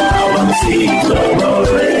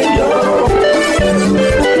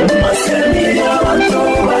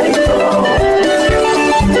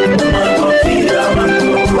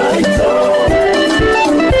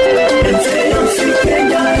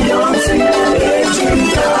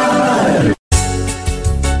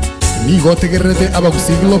Nigo tegerete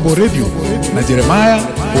abagusi Global Radio na Jeremiah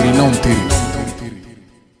Orina Ontiri.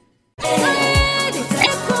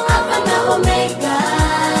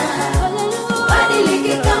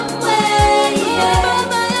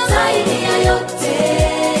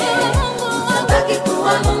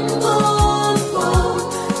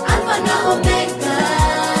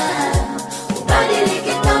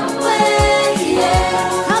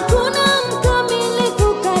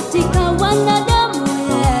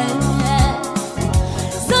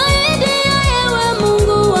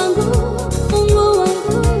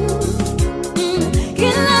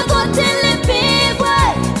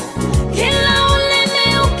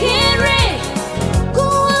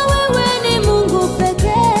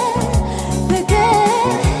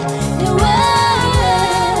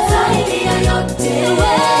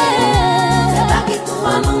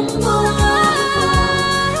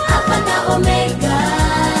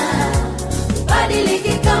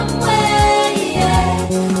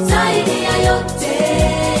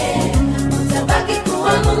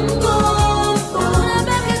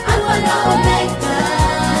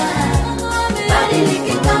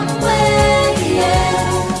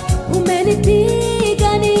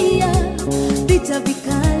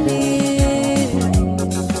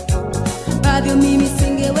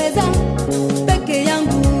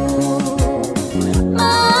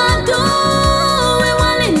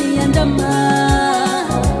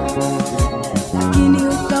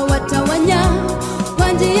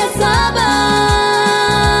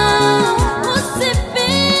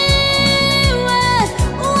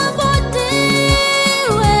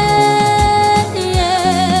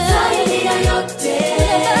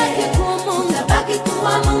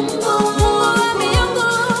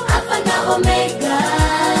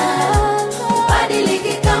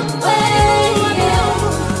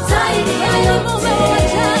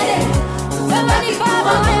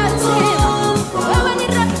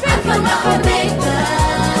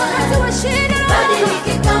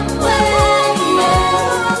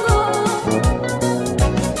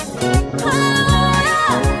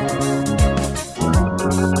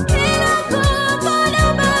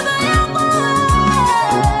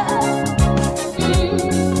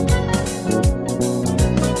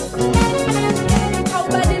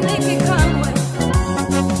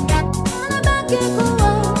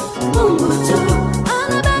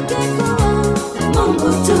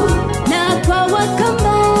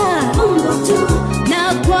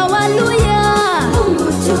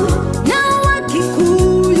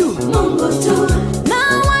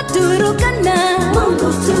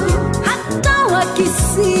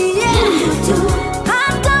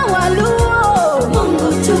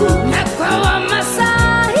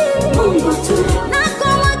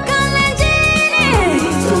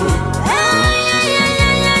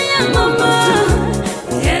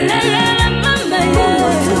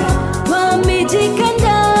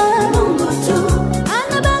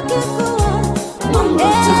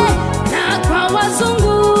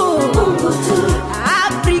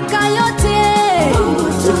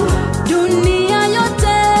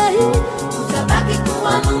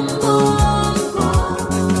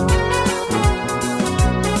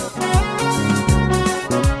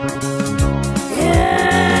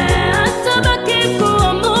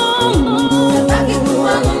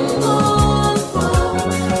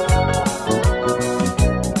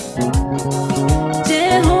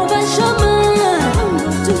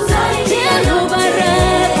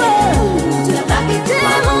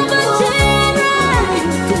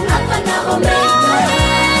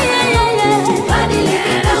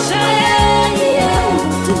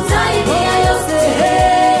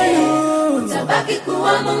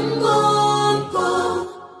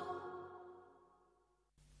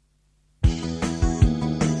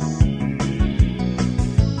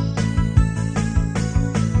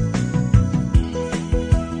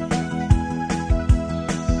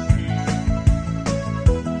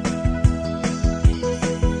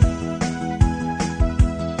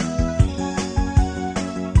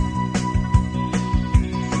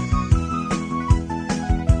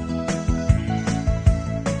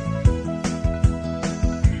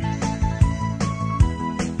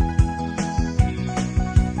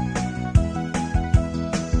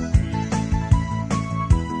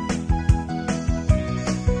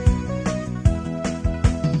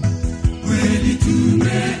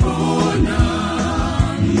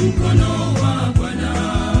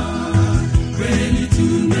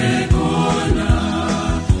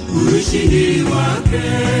 ushindi wake.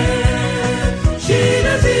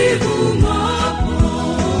 Shida zivumapo,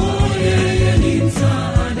 yeye ni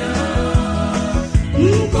msaada.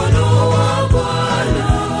 Mkono wa Bwana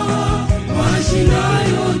washinda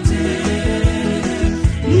yote.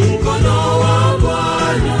 Mkono wa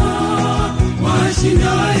Bwana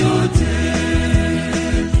washinda yote.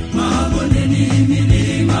 Mabondeni,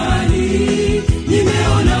 milimani,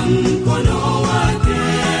 nimeona mkono wake.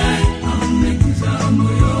 Ameguza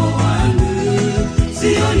moyo wangu,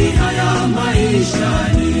 sioni haya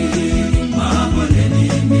maishani. Mabondeni,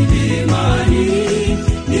 milimani,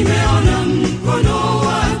 nimeona mkono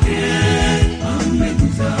wake.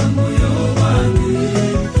 Ameguza moyo wangu,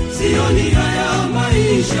 sioni haya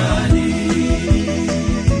maishani.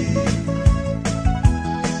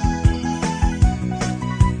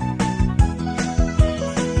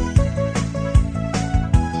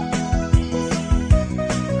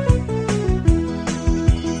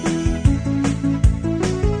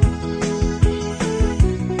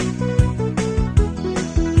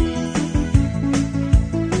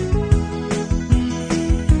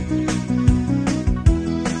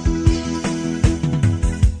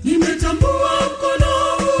 Nimetambua mkono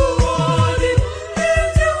huo ni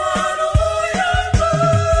mlinzi wa roho yangu.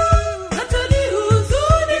 Hata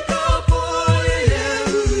nihuzunikapo, yeye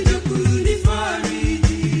huja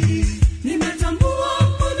kunifariji. Nimetambua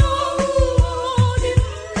mkono huo ni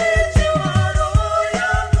mlinzi wa roho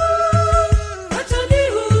yangu. Hata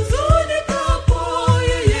nihuzunikapo,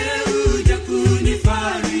 yeye huja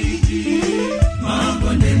kunifariji.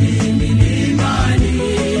 Mabondeni, milimani,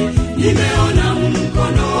 nimeona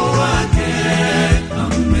mkono wake.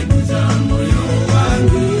 Ameguza moyo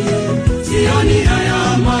wangu, sioni haya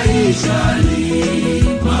maishani.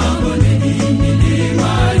 Mabondeni,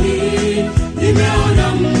 milimani, nimeona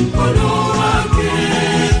mkono wake.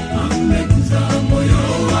 Ameguza moyo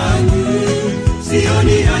wangu,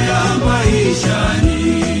 sioni haya maishani.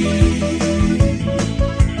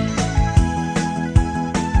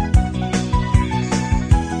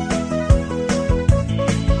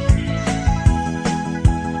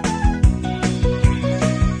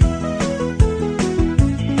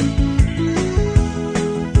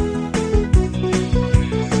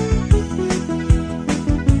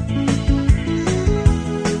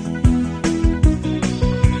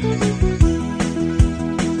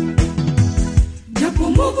 Japo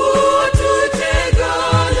Mungu atutega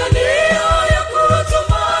na nia ya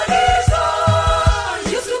kutumaliza,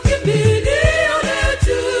 Yesu kimbilio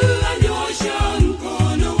letu, anyosha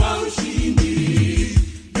mkono wa ushindi.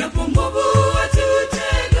 Japo Mungu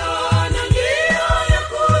atutega na nia ya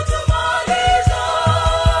kutumaliza,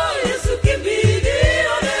 Yesu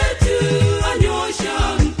kimbilio letu, anyosha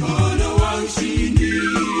mkono wa ushindi.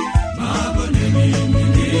 Mabondeni,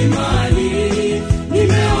 milimani,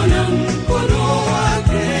 nimeona mkono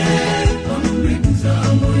wake. Ameguza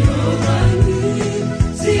moyo wangu,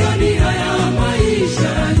 sioni haya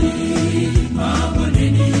maishani.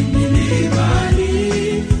 Mabondeni, milimani,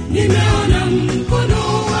 nimeona mkono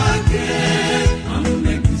wake.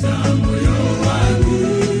 Ameguza moyo wangu,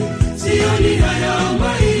 sioni haya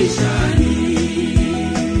maishani.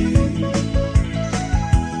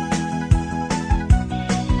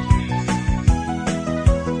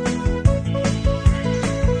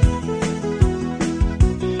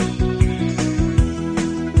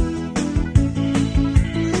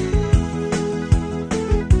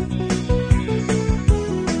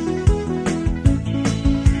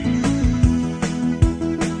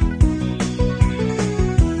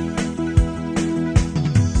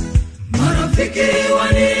 Marafiki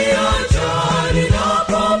waniacha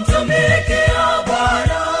ninapomtumikia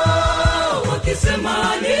Bwana, wakisema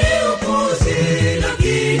ni upuzi,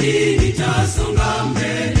 lakini nitasonga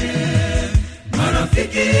mbele.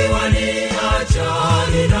 Marafiki waniacha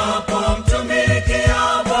ninapomtumikia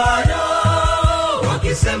Bwana,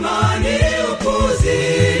 wakisema ni upuzi,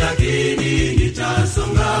 lakini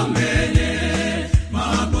nitasonga mbele.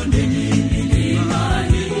 Mabondeni,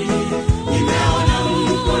 milimani, nimeona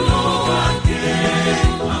mkono wake.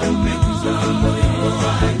 Ameguza moyo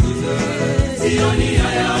wangu, sioni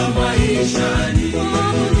haya maishani.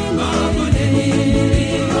 Mabondeni,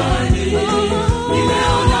 milimani,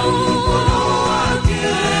 nimeona mkono wake.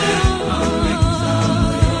 Ameguza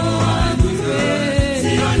moyo wangu,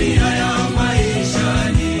 sioni haya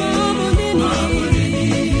maishani. Mabondeni,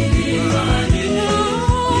 milimani,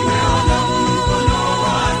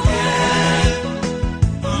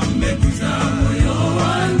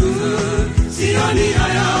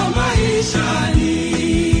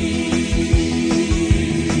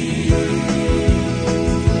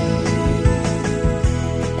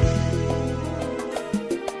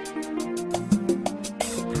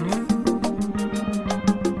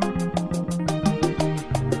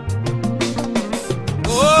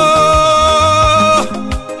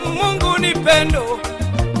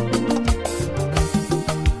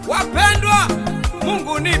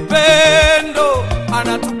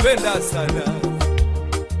 anatupenda sana.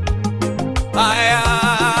 Aya,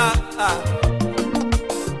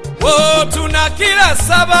 oh, tuna kila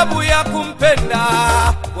sababu ya kumpenda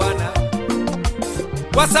Bwana,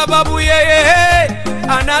 kwa sababu yeye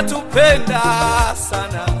anatupenda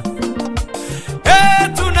sana.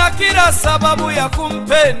 Tuna kila sababu ya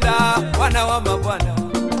kumpenda Bwana wa mabwana,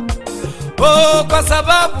 oh, kwa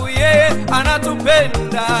sababu yeye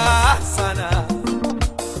anatupenda sana.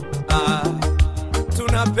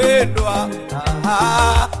 Tunapendwa,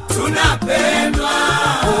 tunapendwa,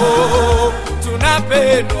 oh,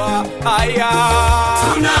 tunapendwa, aya,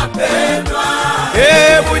 tunapendwa.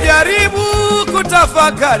 Hebu jaribu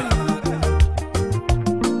kutafakari,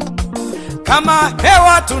 kama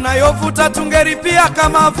hewa tunayovuta tungeripia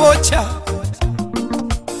kama vocha.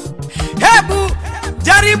 Hebu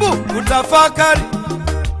jaribu kutafakari,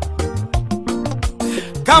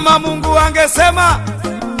 kama Mungu angesema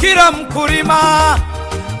kila mkulima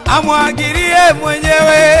amwagilie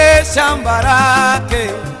mwenyewe shamba lake,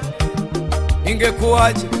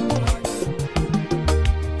 ingekuwaje?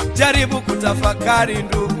 Jaribu kutafakari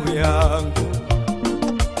ndugu yangu.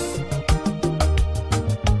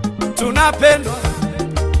 Tunapendwa,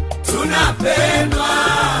 tunapendwa.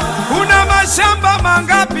 Kuna mashamba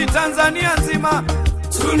mangapi Tanzania nzima?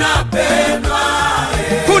 Tunapendwa.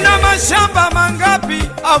 Kuna mashamba mangapi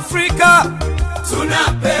Afrika?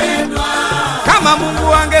 Tunapendwa. Kama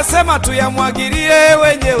Mungu angesema tuyamwagilie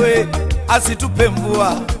wenyewe, asitupe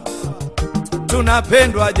mvua.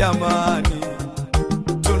 Tunapendwa jamani,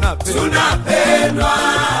 tunapendwa. Tunapendwa,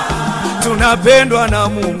 tunapendwa na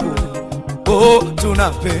Mungu. Oh,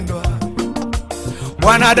 tunapendwa.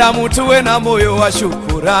 Wanadamu tuwe na moyo wa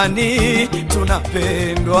shukurani.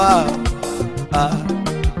 Tunapendwa,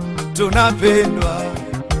 tunapendwa,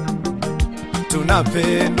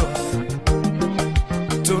 tunapendwa,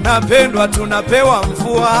 tunapendwa. Tunapewa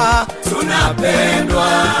mvua, tunapendwa,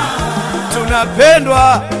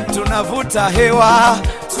 tunapendwa. Tunavuta hewa,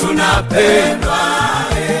 tunapendwa.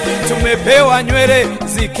 Tumepewa nywele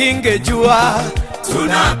zikinge jua,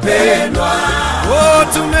 tunapendwa. Oh,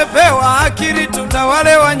 tumepewa akili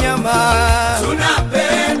tutawale wanyama,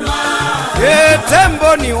 tunapendwa.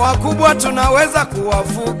 Tembo ni wakubwa tunaweza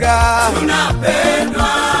kuwafuga, tunapendwa.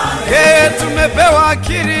 Tumepewa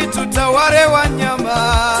akili tutawale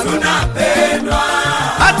wanyama, tunapendwa.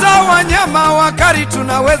 Hata wanyama wakali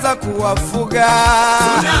tunaweza kuwafuga,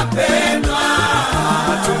 tunapendwa.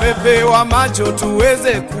 Tumepewa macho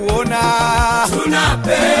tuweze kuona,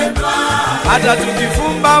 tunapendwa. Hata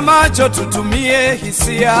tukifumba macho tutumie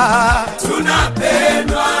hisia,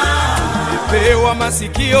 tunapendwa. Tumepewa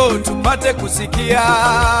masikio tupate kusikia,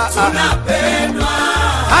 tunapendwa.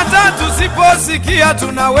 Hata tusiposikia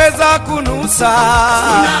tunaweza kunusa,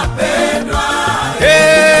 tunapendwa.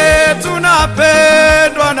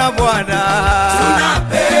 Tunapendwa na Bwana,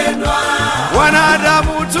 tunapendwa.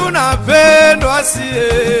 Wanadamu tunapendwa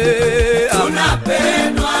sie,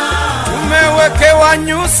 tunapendwa. Tumewekewa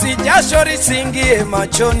nyusi jasho lisingie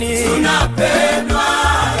machoni, tunapendwa.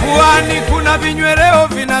 Puani kuna vinyweleo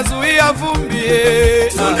vinazuia vumbi,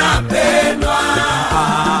 tunapendwa.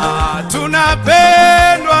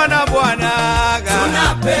 Tunapendwa na Bwana,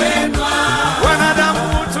 tunapendwa. Wanadamu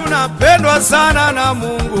tunapendwa sana na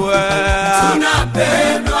Mungu,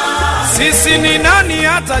 tunapendwa. Sisi ni nani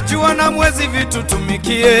atajua na mwezi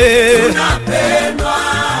vitutumikie, tunapendwa.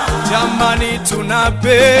 Jamani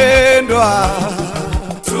tunapendwa,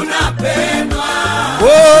 tunapendwa.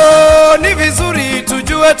 Oh, ni vizuri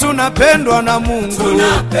tujue tunapendwa na Mungu,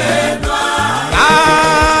 tunapendwa.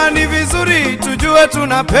 Ni vizuri tujue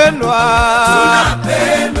tunapendwa,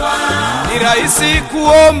 tunapendwa. Ni rahisi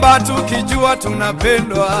kuomba tukijua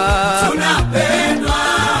tunapendwa, tunapendwa.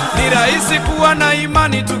 Ni rahisi kuwa na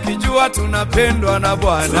imani tukijua tunapendwa na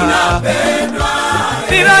Bwana, tunapendwa.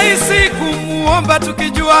 Ni rahisi kumuomba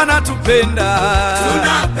tukijua anatupenda,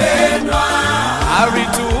 tunapendwa.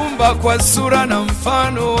 Alituumba kwa sura na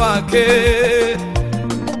mfano wake.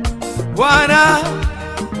 Bwana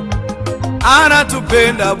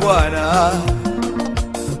anatupenda Bwana.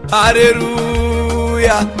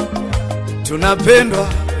 Haleluya, tunapendwa.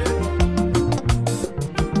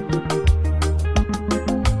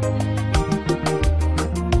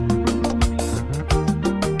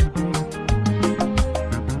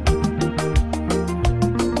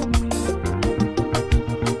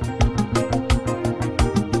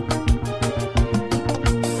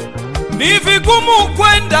 Ni vigumu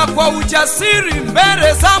kwenda kwa ujasiri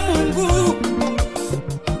mbele za Mungu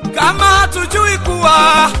kama hatujui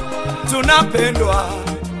kuwa tunapendwa.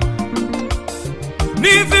 Ni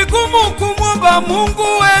vigumu kumwomba Mungu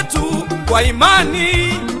wetu kwa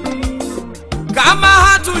imani kama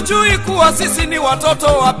hatujui kuwa sisi ni watoto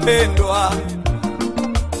wapendwa.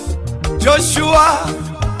 Joshua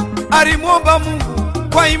alimwomba Mungu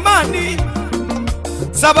kwa imani,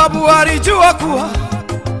 sababu alijua kuwa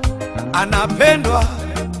anapendwa.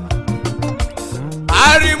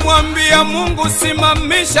 Alimwambia Mungu,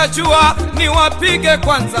 simamisha jua niwapige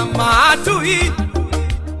kwanza maadui,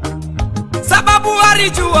 sababu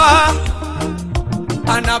alijua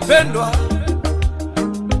anapendwa.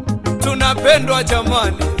 Tunapendwa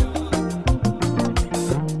jamani,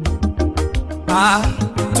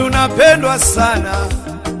 tunapendwa sana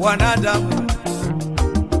wanadamu.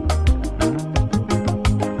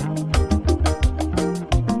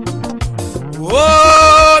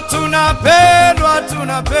 Oh, tunapendwa,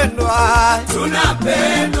 tunapendwa,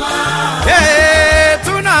 tunapendwa. Hey,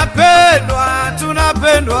 tunapendwa,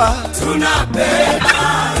 tunapendwa, tunapendwa.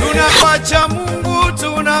 Tunapacha Mungu,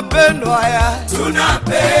 tunapendwa ya.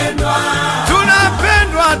 Tunapendwa,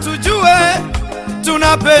 tunapendwa, tujue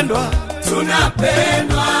tunapendwa,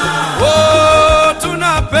 tunapendwa. Oh,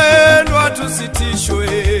 tunapendwa, tusitishwe.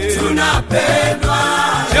 Tunapendwa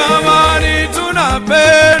jamani,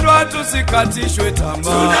 tunapendwa, tusikatishwe tamaa.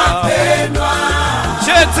 Tunapendwa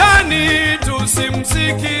shetani,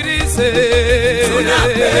 tusimsikilize.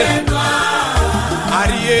 Tunapendwa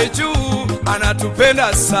aliye juu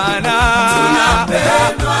anatupenda sana.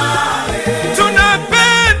 Tunapendwa,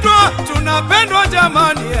 tunapendwa, tunapendwa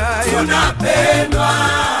jamani. Tunapendwa,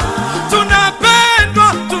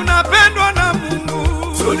 tunapendwa, tunapendwa na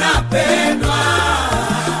Mungu. Tunapendwa,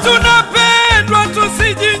 tunapendwa,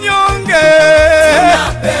 tusijinyonge.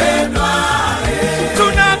 Tunapendwa,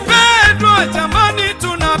 tunapendwa jamani,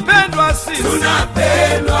 tunapendwa sisi.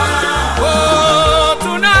 Tunapendwa, oh,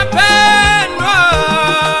 tunapendwa.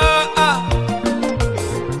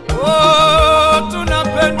 Oh,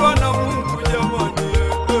 tunapendwa na Mungu jamani.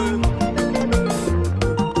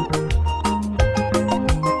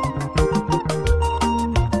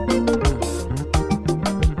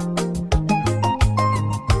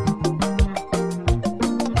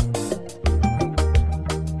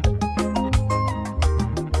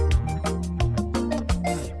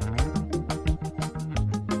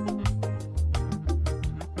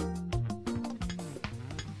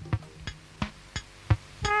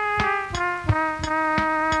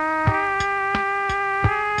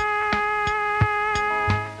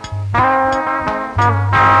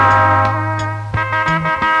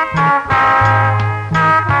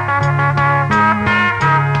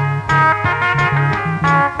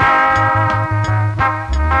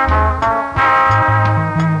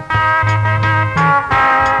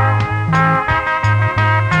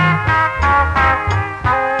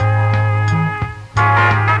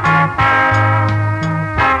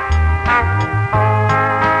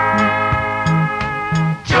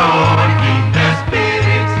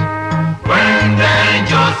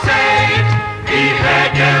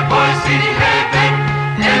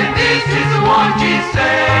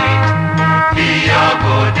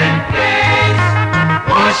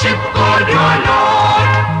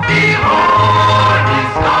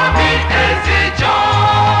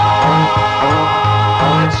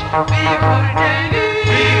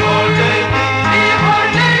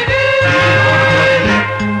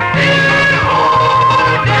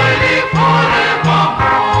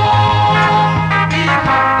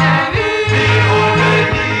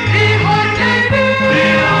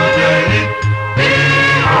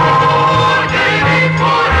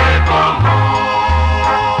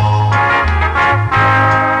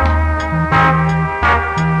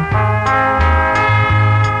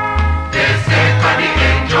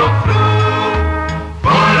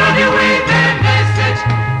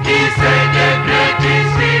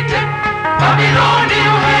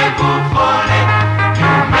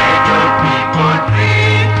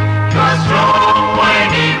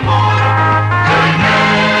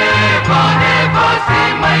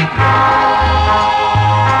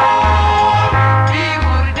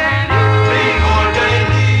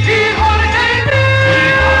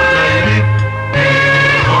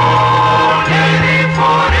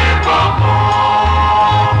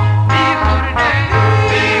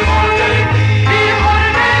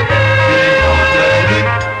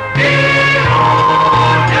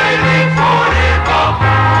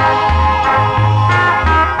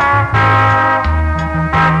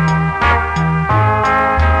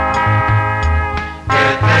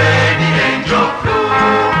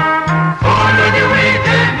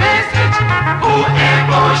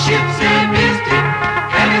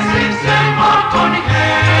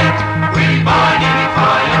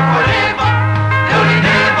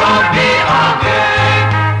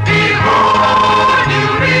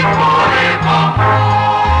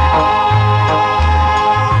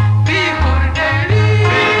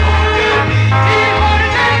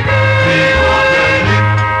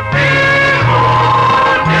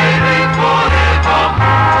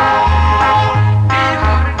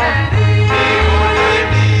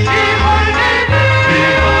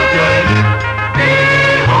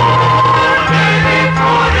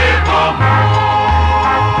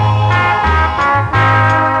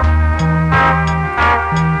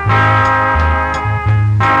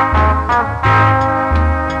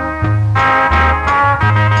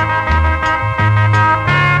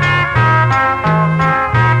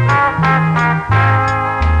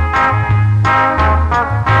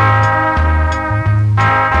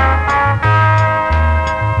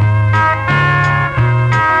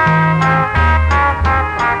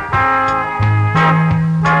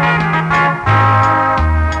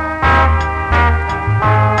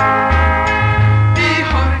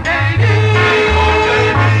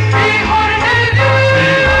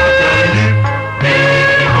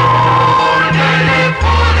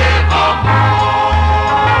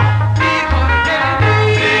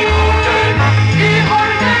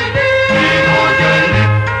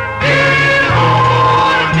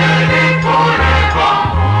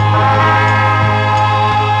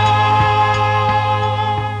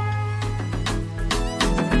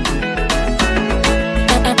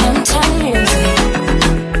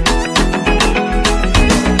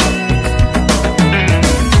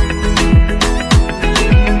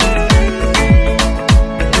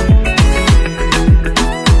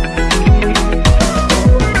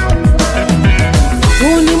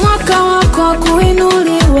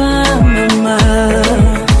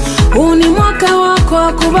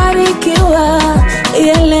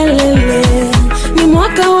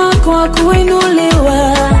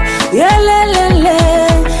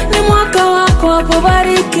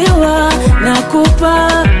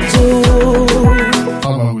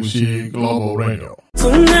 Kisii Global Radio.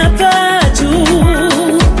 Tunapaa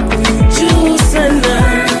juu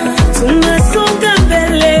sana, tunasonga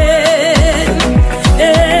mbele,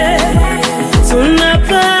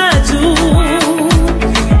 tunapaa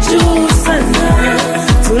juu sana,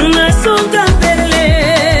 tunasonga mbele,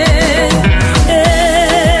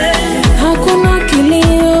 hakuna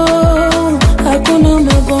kilio, hakuna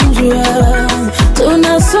magonjwa,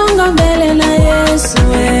 tunasonga mbele na Yesu.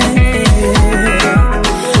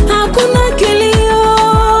 Hakuna kilio,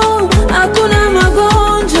 hakuna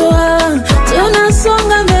magonjwa,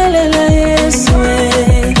 tunasonga mbele na Yesu.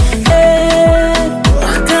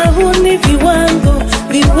 Mwaka huu ni viwango,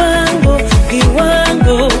 viwango,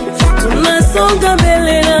 viwango, tunasonga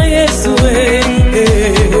mbele na Yesu.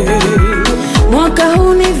 Mwaka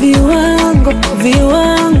huu ni viwango,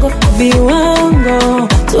 viwango, viwango,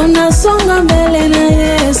 tunasonga mbele na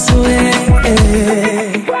Yesu.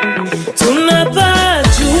 Tunapaa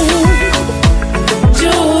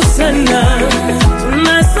juu sana,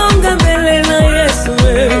 tunasonga mbele na Yesu.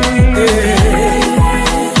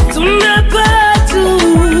 Tunapaa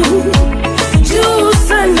juu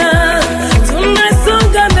sana,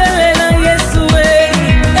 tunasonga mbele na Yesu.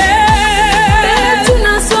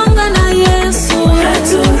 Tunasonga na Yesu,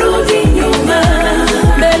 haturudi nyuma.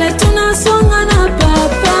 Mbele tunasonga na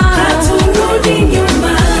Baba, haturudi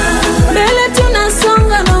nyuma. Mbele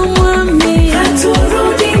tunasonga na Mwami,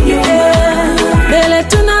 haturudi nyuma. Mbele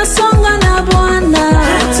tunasonga na Bwana,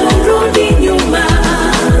 haturudi nyuma.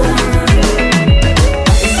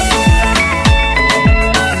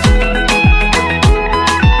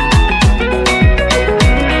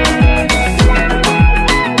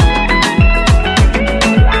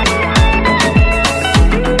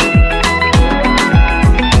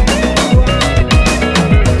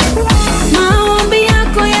 Maombi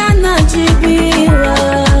yako yanajibiwa,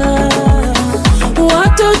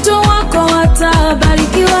 watoto wako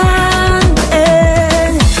watabarikiwa,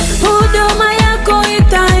 huduma yako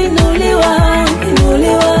itainuliwa,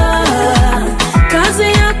 inuliwa, kazi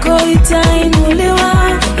yako itainuliwa,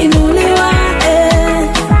 inuliwa,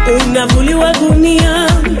 unavuliwa gunia,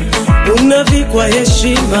 unavikwa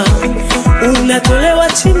heshima, unatolewa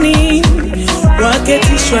chini,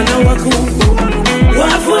 waketishwa na wakuu,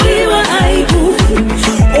 wavuliwa aibu,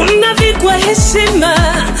 unavikwa heshima,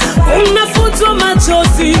 unafutwa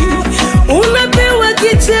machozi, unapewa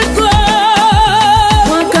kicheko.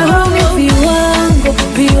 Mwaka huu ni viwango,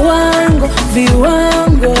 viwango,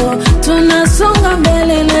 viwango, tunasonga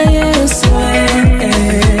mbele na Yesu.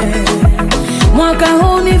 Mwaka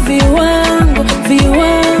huu ni viwango,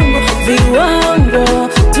 viwango, viwango,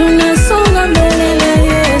 tunasonga mbele na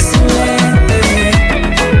Yesu.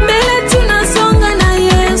 Mbele tunasonga na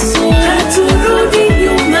Yesu, haturudi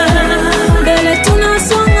nyuma. Mbele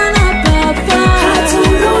tunasonga na Baba,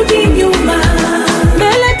 haturudi nyuma.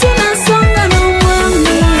 Mbele tunasonga na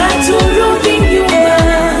Mwami, haturudi nyuma.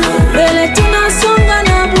 Mbele tunasonga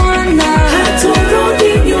na Bwana,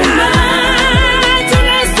 haturudi nyuma.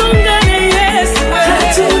 Tunasonga na Yesu,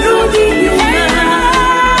 haturudi nyuma.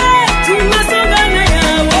 Tunasonga na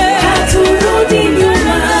Yawe, haturudi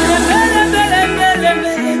nyuma. Mbele, mbele, mbele,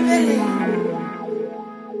 mbele.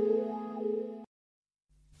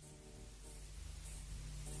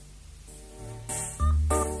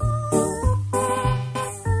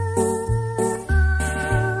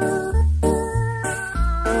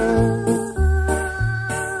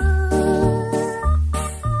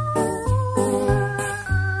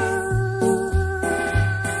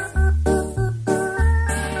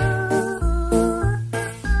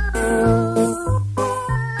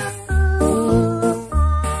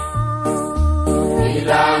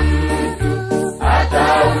 Kila mtu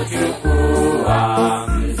atauchukua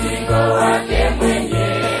mzigo wake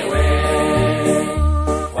mwenyewe,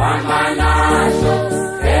 kwa manasho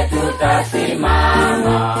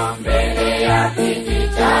tutasimama mbele ya kiti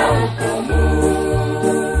cha hukumu,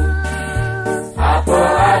 hapo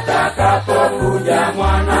atakapokuja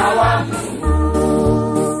Mwana wa Mungu.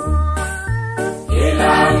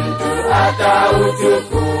 Kila mtu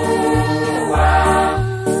atauchukua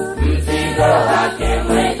mzigo wake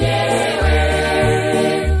mwenyewe,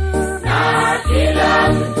 na kila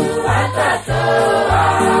mtu atatoa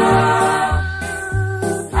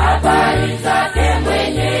habari zake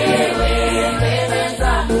mwenyewe mbele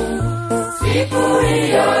za Mungu. Siku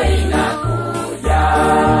hiyo inakuja.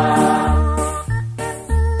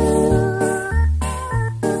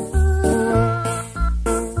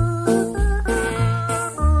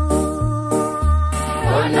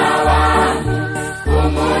 Ona wangu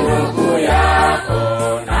ndugu yako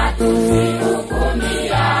na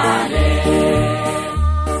tusihukumiane,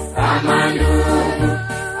 kama ndugu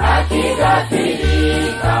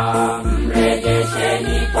akigafirika,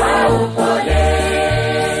 mrejesheni kwa upole.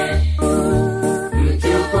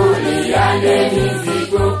 Mchukuliane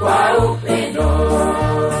mizigo kwa upendo,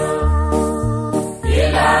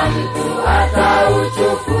 kila mtu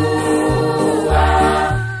atauchukua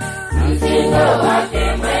mzigo wake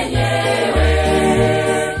mwenyewe,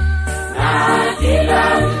 na kila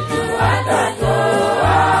mtu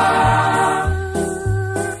atatoa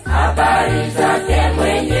habari zake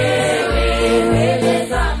mwenyewe mbele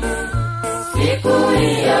za Mungu. Siku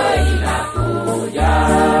hiyo inakuja.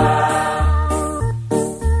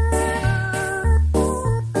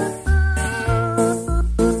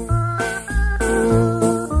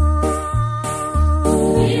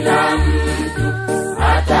 Kila mtu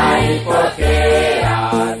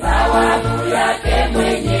ataipokea thawabu yake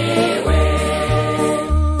mwenyewe.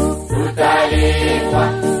 Tutalipwa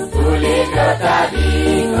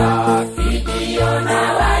tulivyotabika, fidio na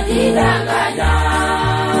wajidanganya.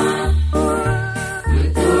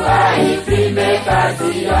 Mtu aipime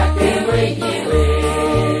kazi yake mwenyewe,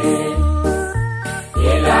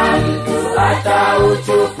 kila mtu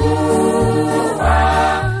atauchukua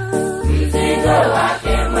mzigo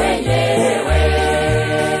wake mwenyewe,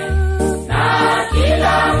 na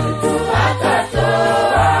kila mtu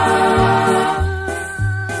atatoa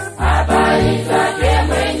habari zake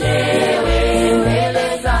mwenyewe mbele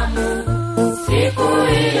za Mungu. Siku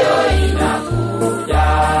hiyo inakuja.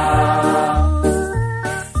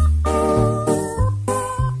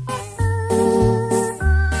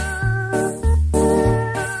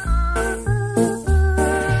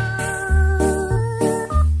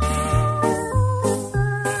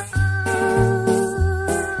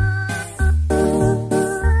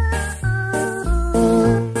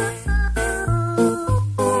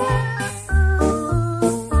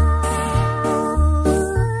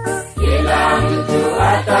 Kila mtu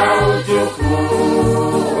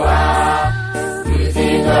atauchukua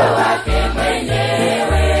mzigo wake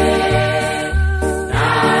mwenyewe, na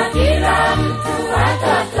kila mtu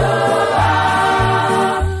atatoa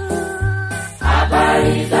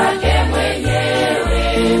habari zake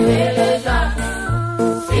mwenyewe mbele za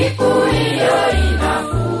Mungu. Siku hiyo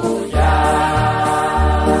inakuja.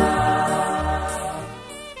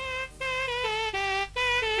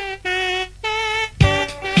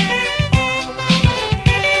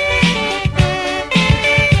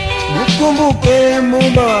 Mkumbuke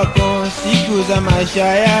Muumba wako siku za maisha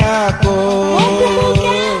yako.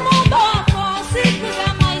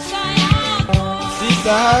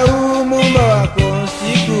 Sisahau Muumba wako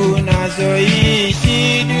siku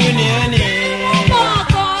unazoishi duniani.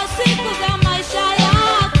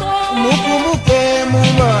 Mkumbuke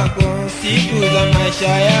Muumba wako siku za maisha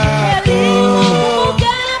yako.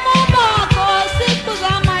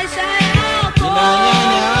 Kina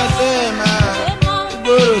nyanya wasema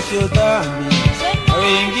ugoro sio dhambi,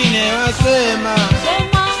 wengine wasema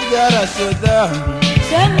sigara sio dhambi,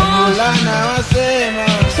 mulana wasema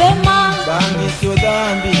bangi sio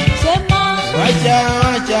dhambi.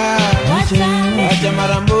 Wacha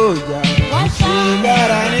mara moja,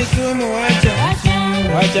 sigara ni sumu.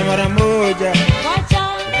 Wacha mara moja,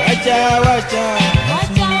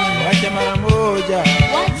 wacha mara moja,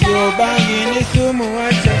 sio bangi ni sumu.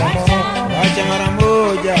 Wacha mara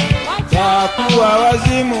moja, takuwa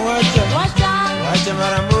wazimu. Wacha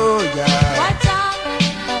mara moja.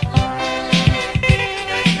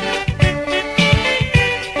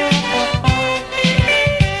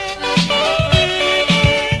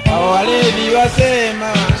 Walevi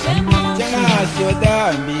wasema changa sio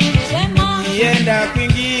dhambi, kienda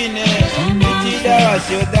kwingine dawa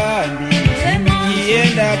sio dhambi,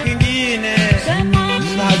 kienda kwingine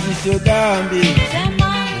nazi sio dhambi.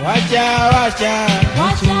 Wacha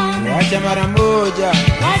mara moja,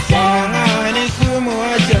 changa ni sumu.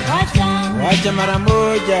 Wacha mara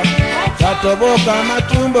moja, tatoboka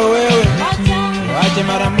matumbo wewe. Wacha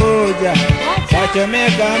mara moja,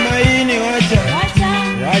 tachomeka maini. Wacha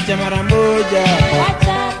mara moja,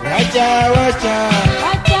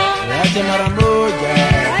 wacha mara moja.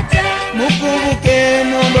 Mkumbuke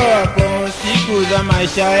Muumba wako siku za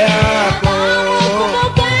maisha yako.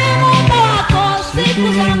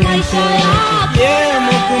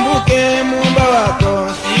 Mkumbuke Muumba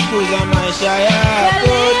wako siku za maisha yako.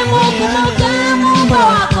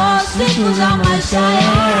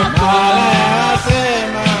 Malaya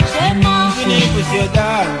sema zinifu sio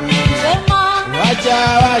dhambi.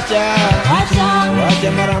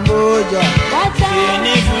 Wacha mara moja,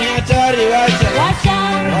 zinifu ni hatari.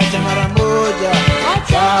 Wacha mara moja,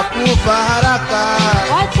 takufa haraka.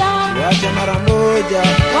 Wacha mara moja,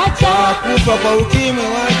 takufa kwa ukimwi.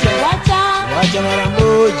 wacha mara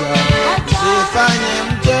moja, usifanye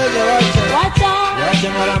mchezo, wacha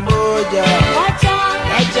mara moja,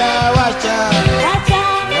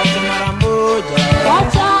 wacha mara moja,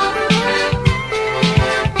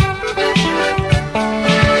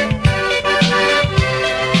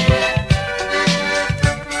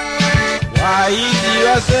 waizi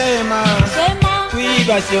wasema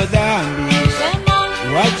kuiba sio dhambi,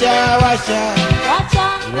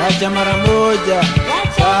 wacha mara moja,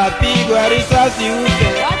 wapigwa risasi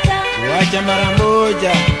ufe, wacha mara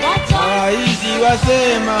moja, waizi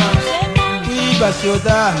wasema kuiba sio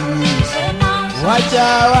dhambi,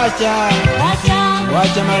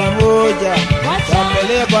 wacha mara moja,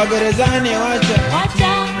 wapelekwa gerezani,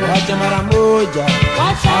 wacha mara moja,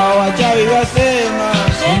 wachawi wasema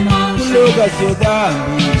kuloga sio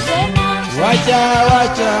dhambi,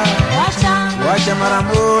 wacha mara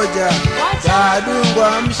moja,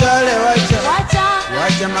 tadungwa mshale,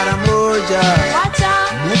 wacha mara moja,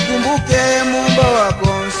 mkumbuke Muumba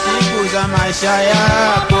wako siku za maisha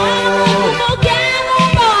yako,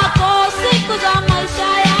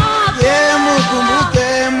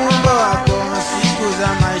 mkumbuke Muumba wako siku za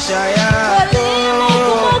maisha yako,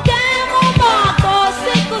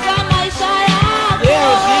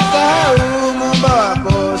 usisahau Muumba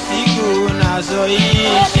wako siku unazoishi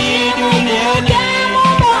duniani,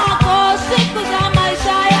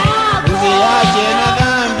 usiache na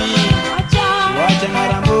dhambi, wacha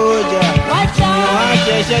mara moja,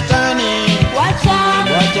 uache shetani,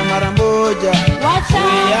 wacha mara moja,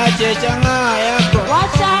 uache chang'aa yako,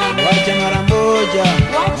 wacha mara moja,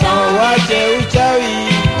 uache uchawi,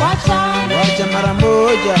 wacha mara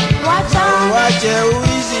moja, uache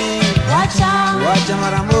uizi, wacha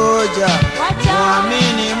mara moja,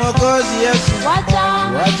 muamini Mwokozi Yesu,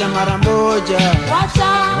 wacha mara moja,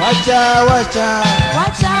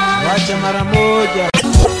 wacha mara moja.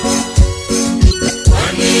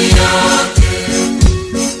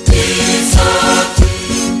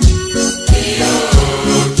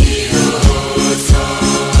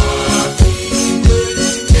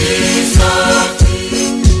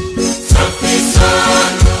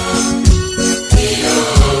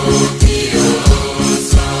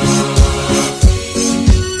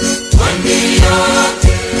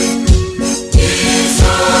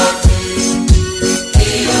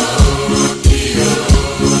 Kio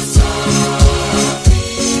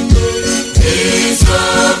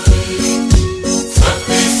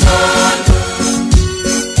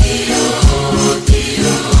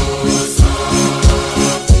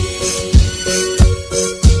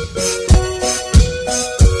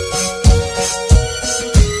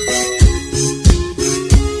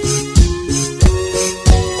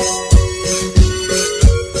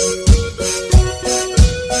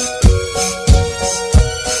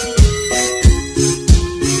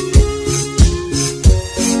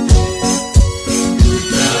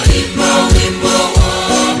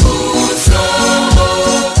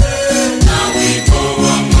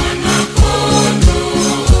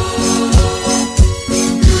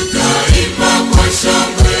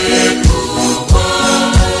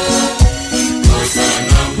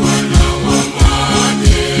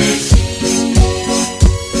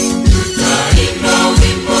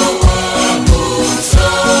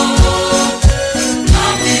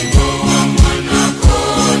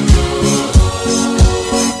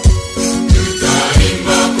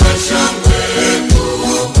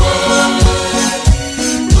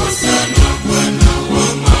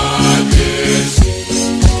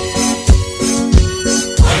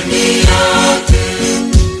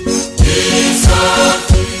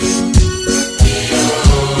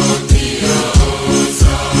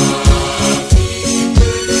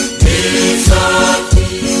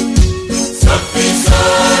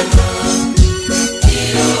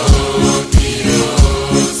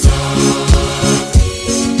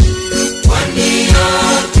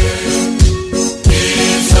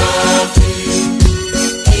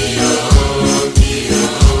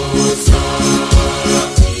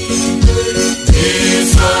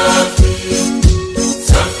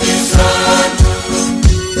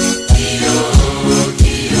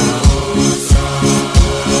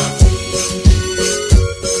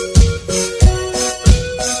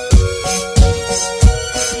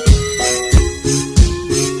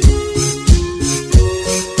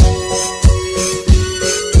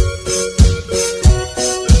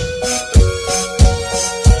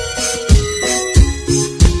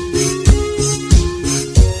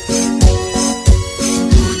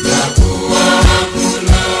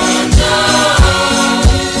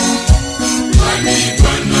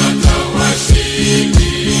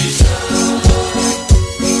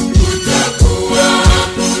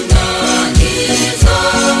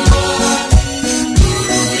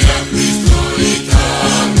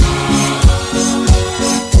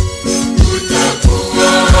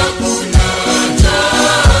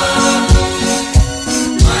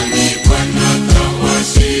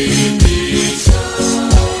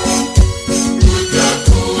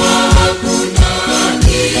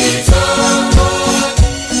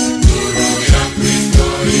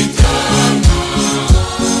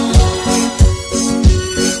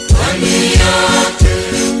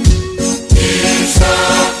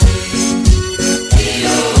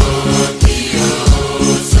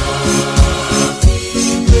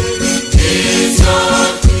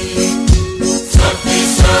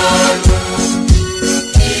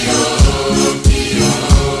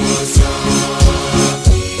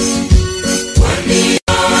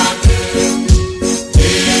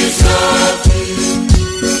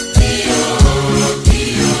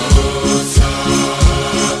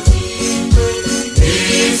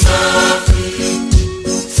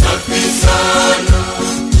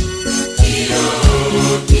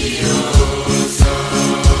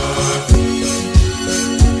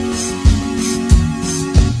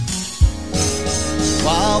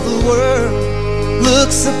while the world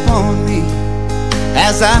looks upon me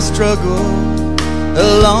as I struggle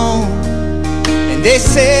alone, and they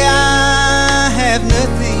say I have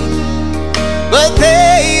nothing, but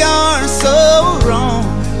they are so wrong.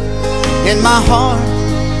 In my heart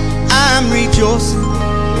I'm rejoicing,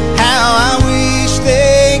 how I wish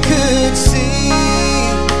they could see.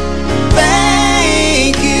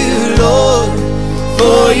 Thank you, Lord,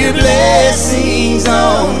 for your blessings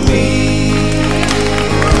on me.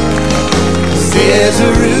 There's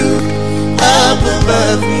a roof up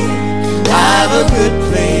above me, I've a good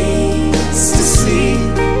place to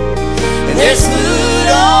sleep, and there's food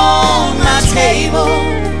on my table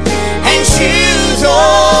and shoes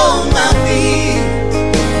on my feet.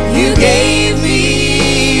 You gave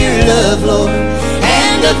me your love, Lord,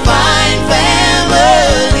 and a fine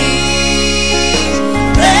family.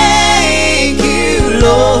 Thank you,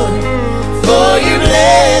 Lord, for your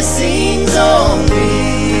blessings on me.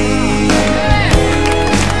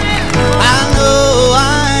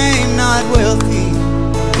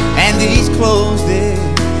 Clothes, they're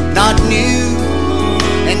not new,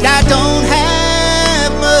 and I don't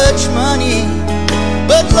have much money,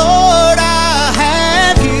 but Lord, I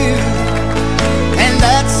have you, and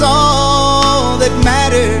that's all that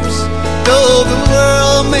matters, though the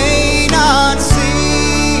world may not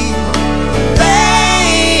see.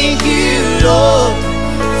 Thank you, Lord,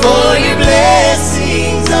 for your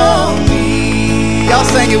blessings on me. Y'all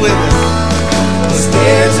sing it with us.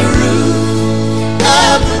 There's a roof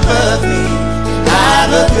up above me,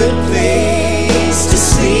 I've a good place to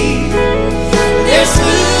sleep. There's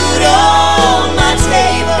food on my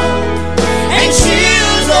table and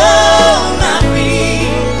shoes on my feet.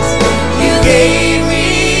 You gave me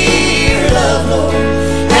your love, Lord,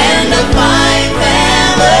 and a fine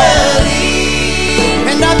family.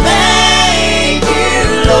 And I thank you,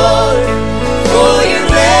 Lord, for your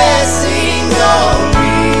blessings on me.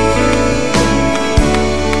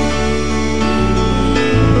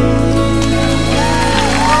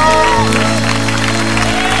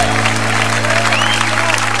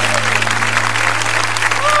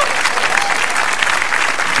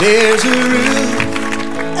 There's a roof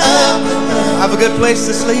up above. I've a good place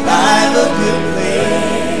to sleep. I've a good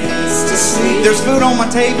place to sleep. There's food on my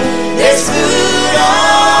table. There's food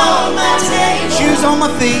on my table. Shoes on my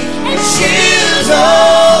feet. And shoes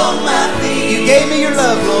on my feet. You gave me your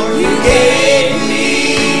love, Lord. You gave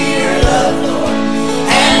me your love, Lord,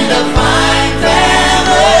 and a fine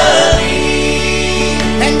family.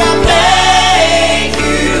 And I thank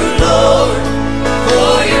you, Lord,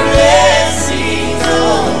 for your blessings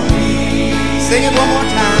on me. Sing it one more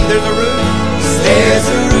time. There's a roof. There's a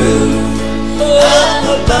roof up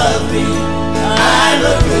above me. I've a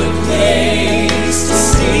good place to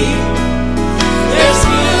sleep. There's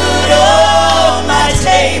food on my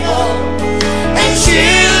table and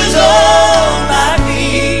shoes on my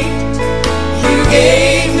feet. You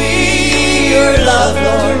gave me your love,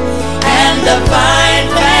 Lord, and a fine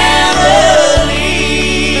family.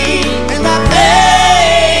 And I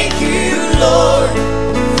thank you, Lord,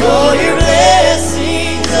 for your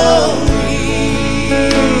blessings on me.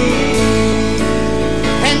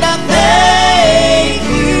 And I thank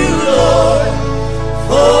you, Lord,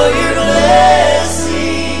 for your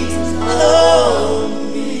blessings on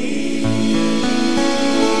me.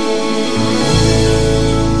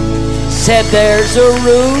 Said there's a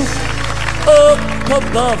roof up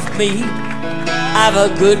above me, I've a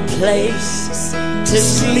good place to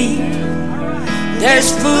sleep.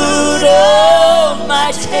 There's food on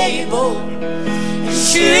my table,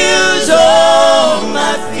 shoes on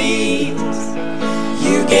my feet.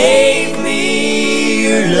 You gave me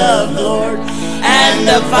your love, Lord, and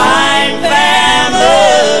a fine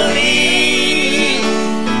family.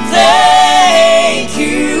 Thank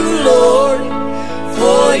you, Lord,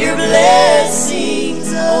 for your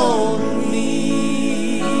blessings on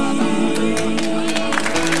me.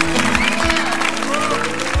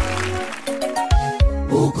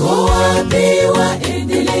 Uko wapi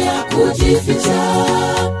waendelea kujificha?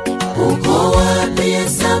 Uko wapi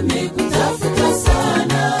Same kutafuta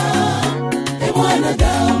sana? E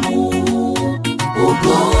mwanadamu,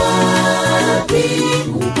 uko wapi?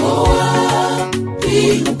 Uko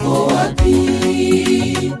wapi? Uko wapi?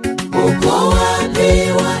 Uko wapi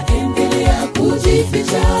waendelea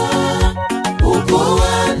kujificha? Uko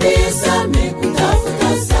wapi Same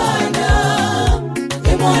kutafuta sana?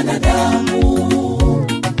 E mwanadamu,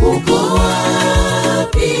 uko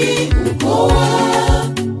wapi? Uko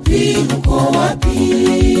wapi? Uko wapi?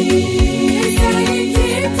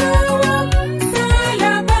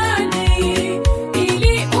 Msalabani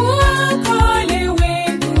ili uokolewe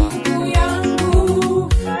ndugu yangu.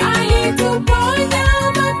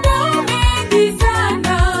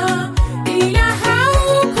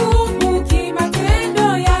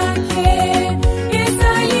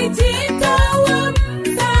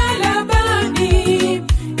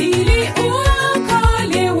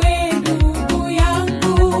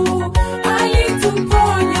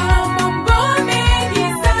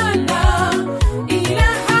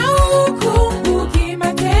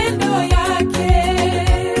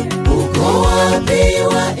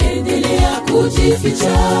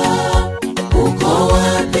 kujificha. Uko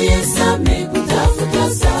wapi Yesu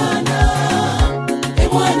amekutafuta sana, e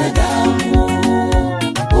mwanadamu?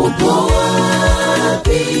 Uko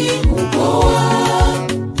wapi, uko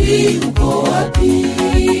wapi, uko wapi?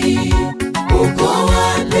 Uko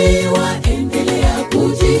wapi waendelea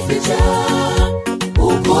kujificha?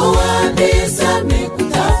 Uko wapi Yesu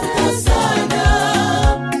amekutafuta sana,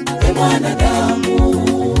 e mwanadamu?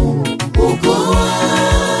 Uko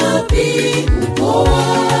wapi, uko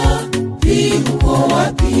wapi, uko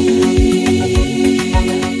wapi?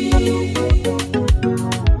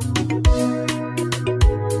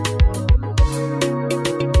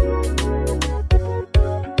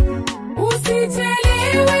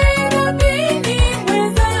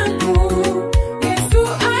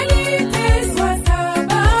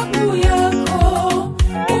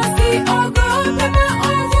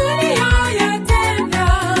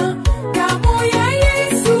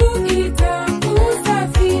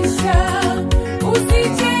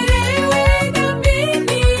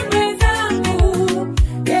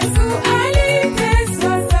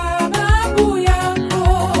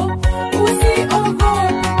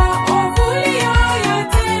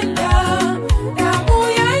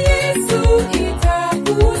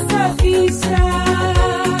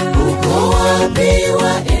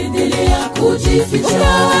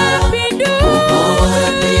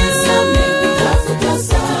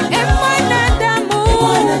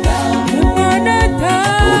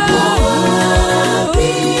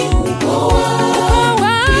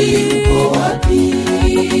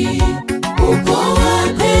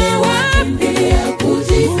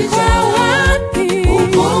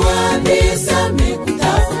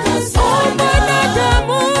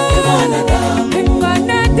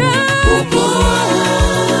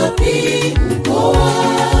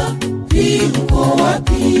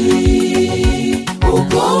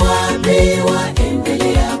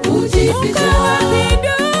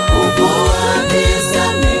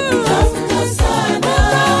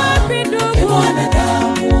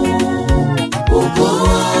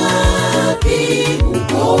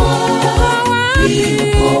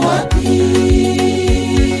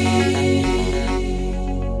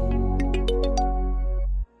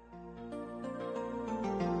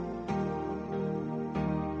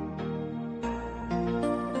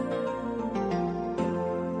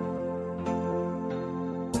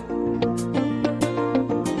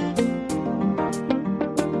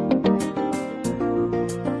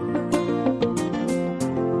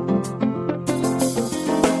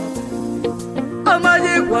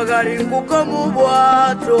 Wagaringuka mu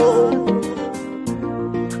bwato,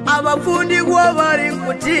 abafundi gwa bari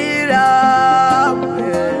nkutira,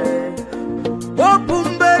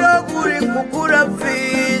 opumbera kuri kukura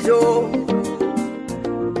fijo,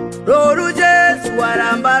 Jesu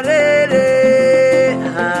warambarere.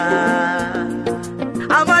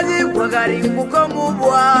 Amaji wagaringuka mu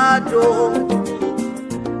bwato,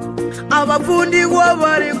 abafundi gwa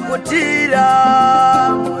bari nkutira,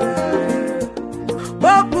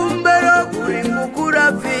 Bapumbera kuri mukura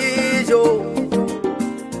fijo,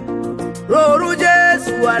 Roru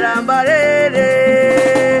Jesu warambarere.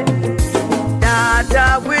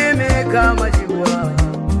 Tata wime kama jiwa,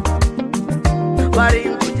 bari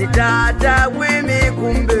mkuti tata wime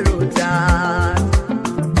kumbero tata.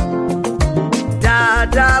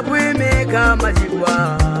 Tata wime kama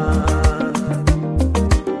jiwa,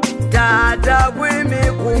 tata wime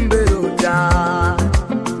kumbero tata.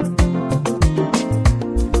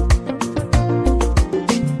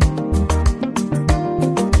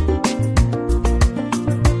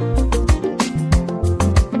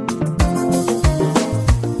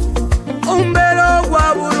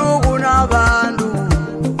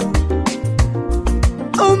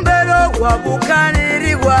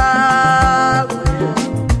 Wabukanirwa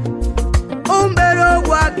umbero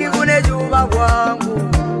gwakivune juba gwangu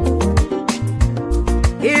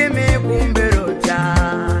imi kumbero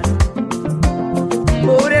tata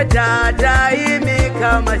mbure tata imi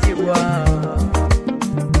kama chigwa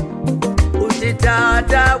uti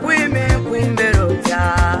tata wimi kumbero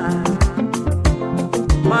tata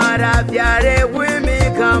mara vyare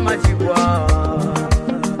wimi kama chigwa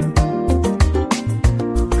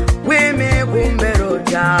kumbero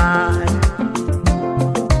tata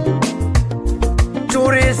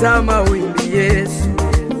turiza mawimbi Yesu,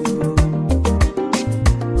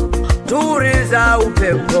 turiza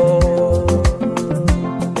upepo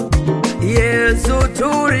Yesu,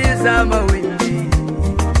 turiza mawimbi,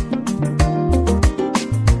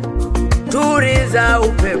 turiza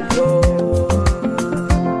upepo,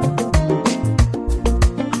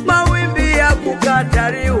 mawimbi ya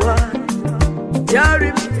kukataliwa,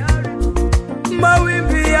 jaribu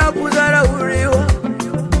mawimbi ya kudharauliwa,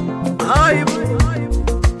 aibu,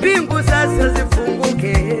 mbingu sasa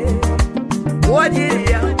zifunguke kwa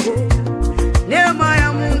ajili yako. Neema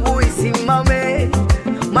ya Mungu isimame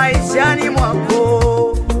maishani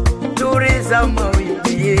mwako. Tuliza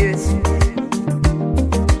mawimbi Yesu,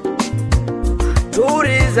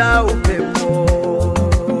 tuliza upepo.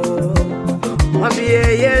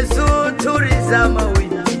 Mwambie Yesu, tuliza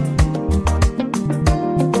mawimbi,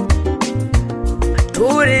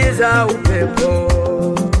 tuliza upepo.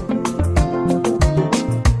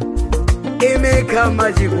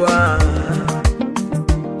 Imekama jigwa,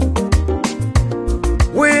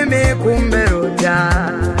 wime kumerota.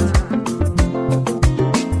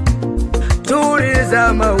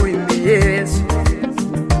 Tuliza mawimbi Yesu,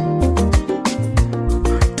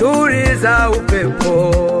 tuliza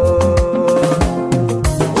upepo.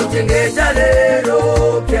 Utingeta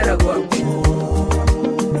lero kera kwangu,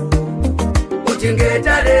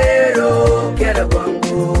 utingeta lero kera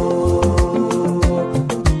kwangu,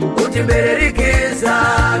 utimbererikiza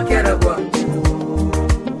kera kwangu,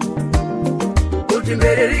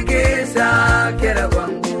 utimbererikiza kera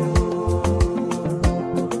kwangu.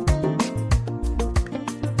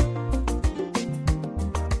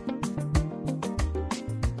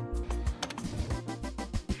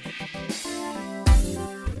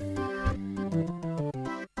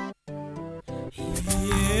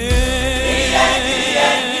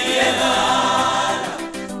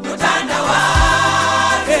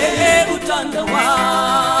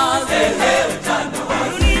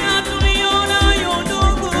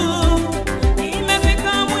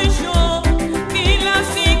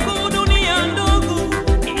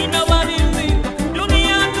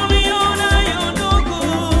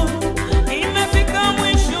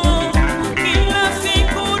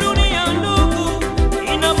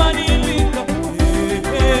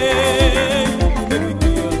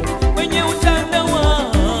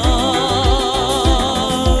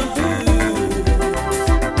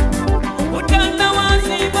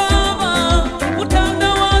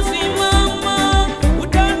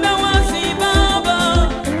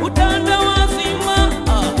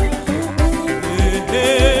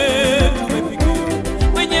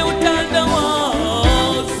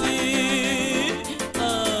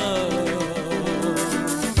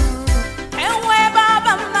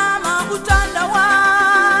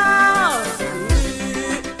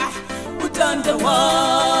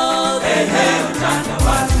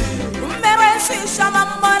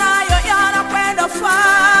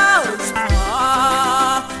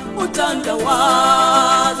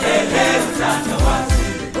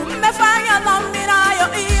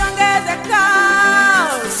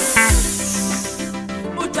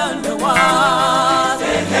 Utandawazi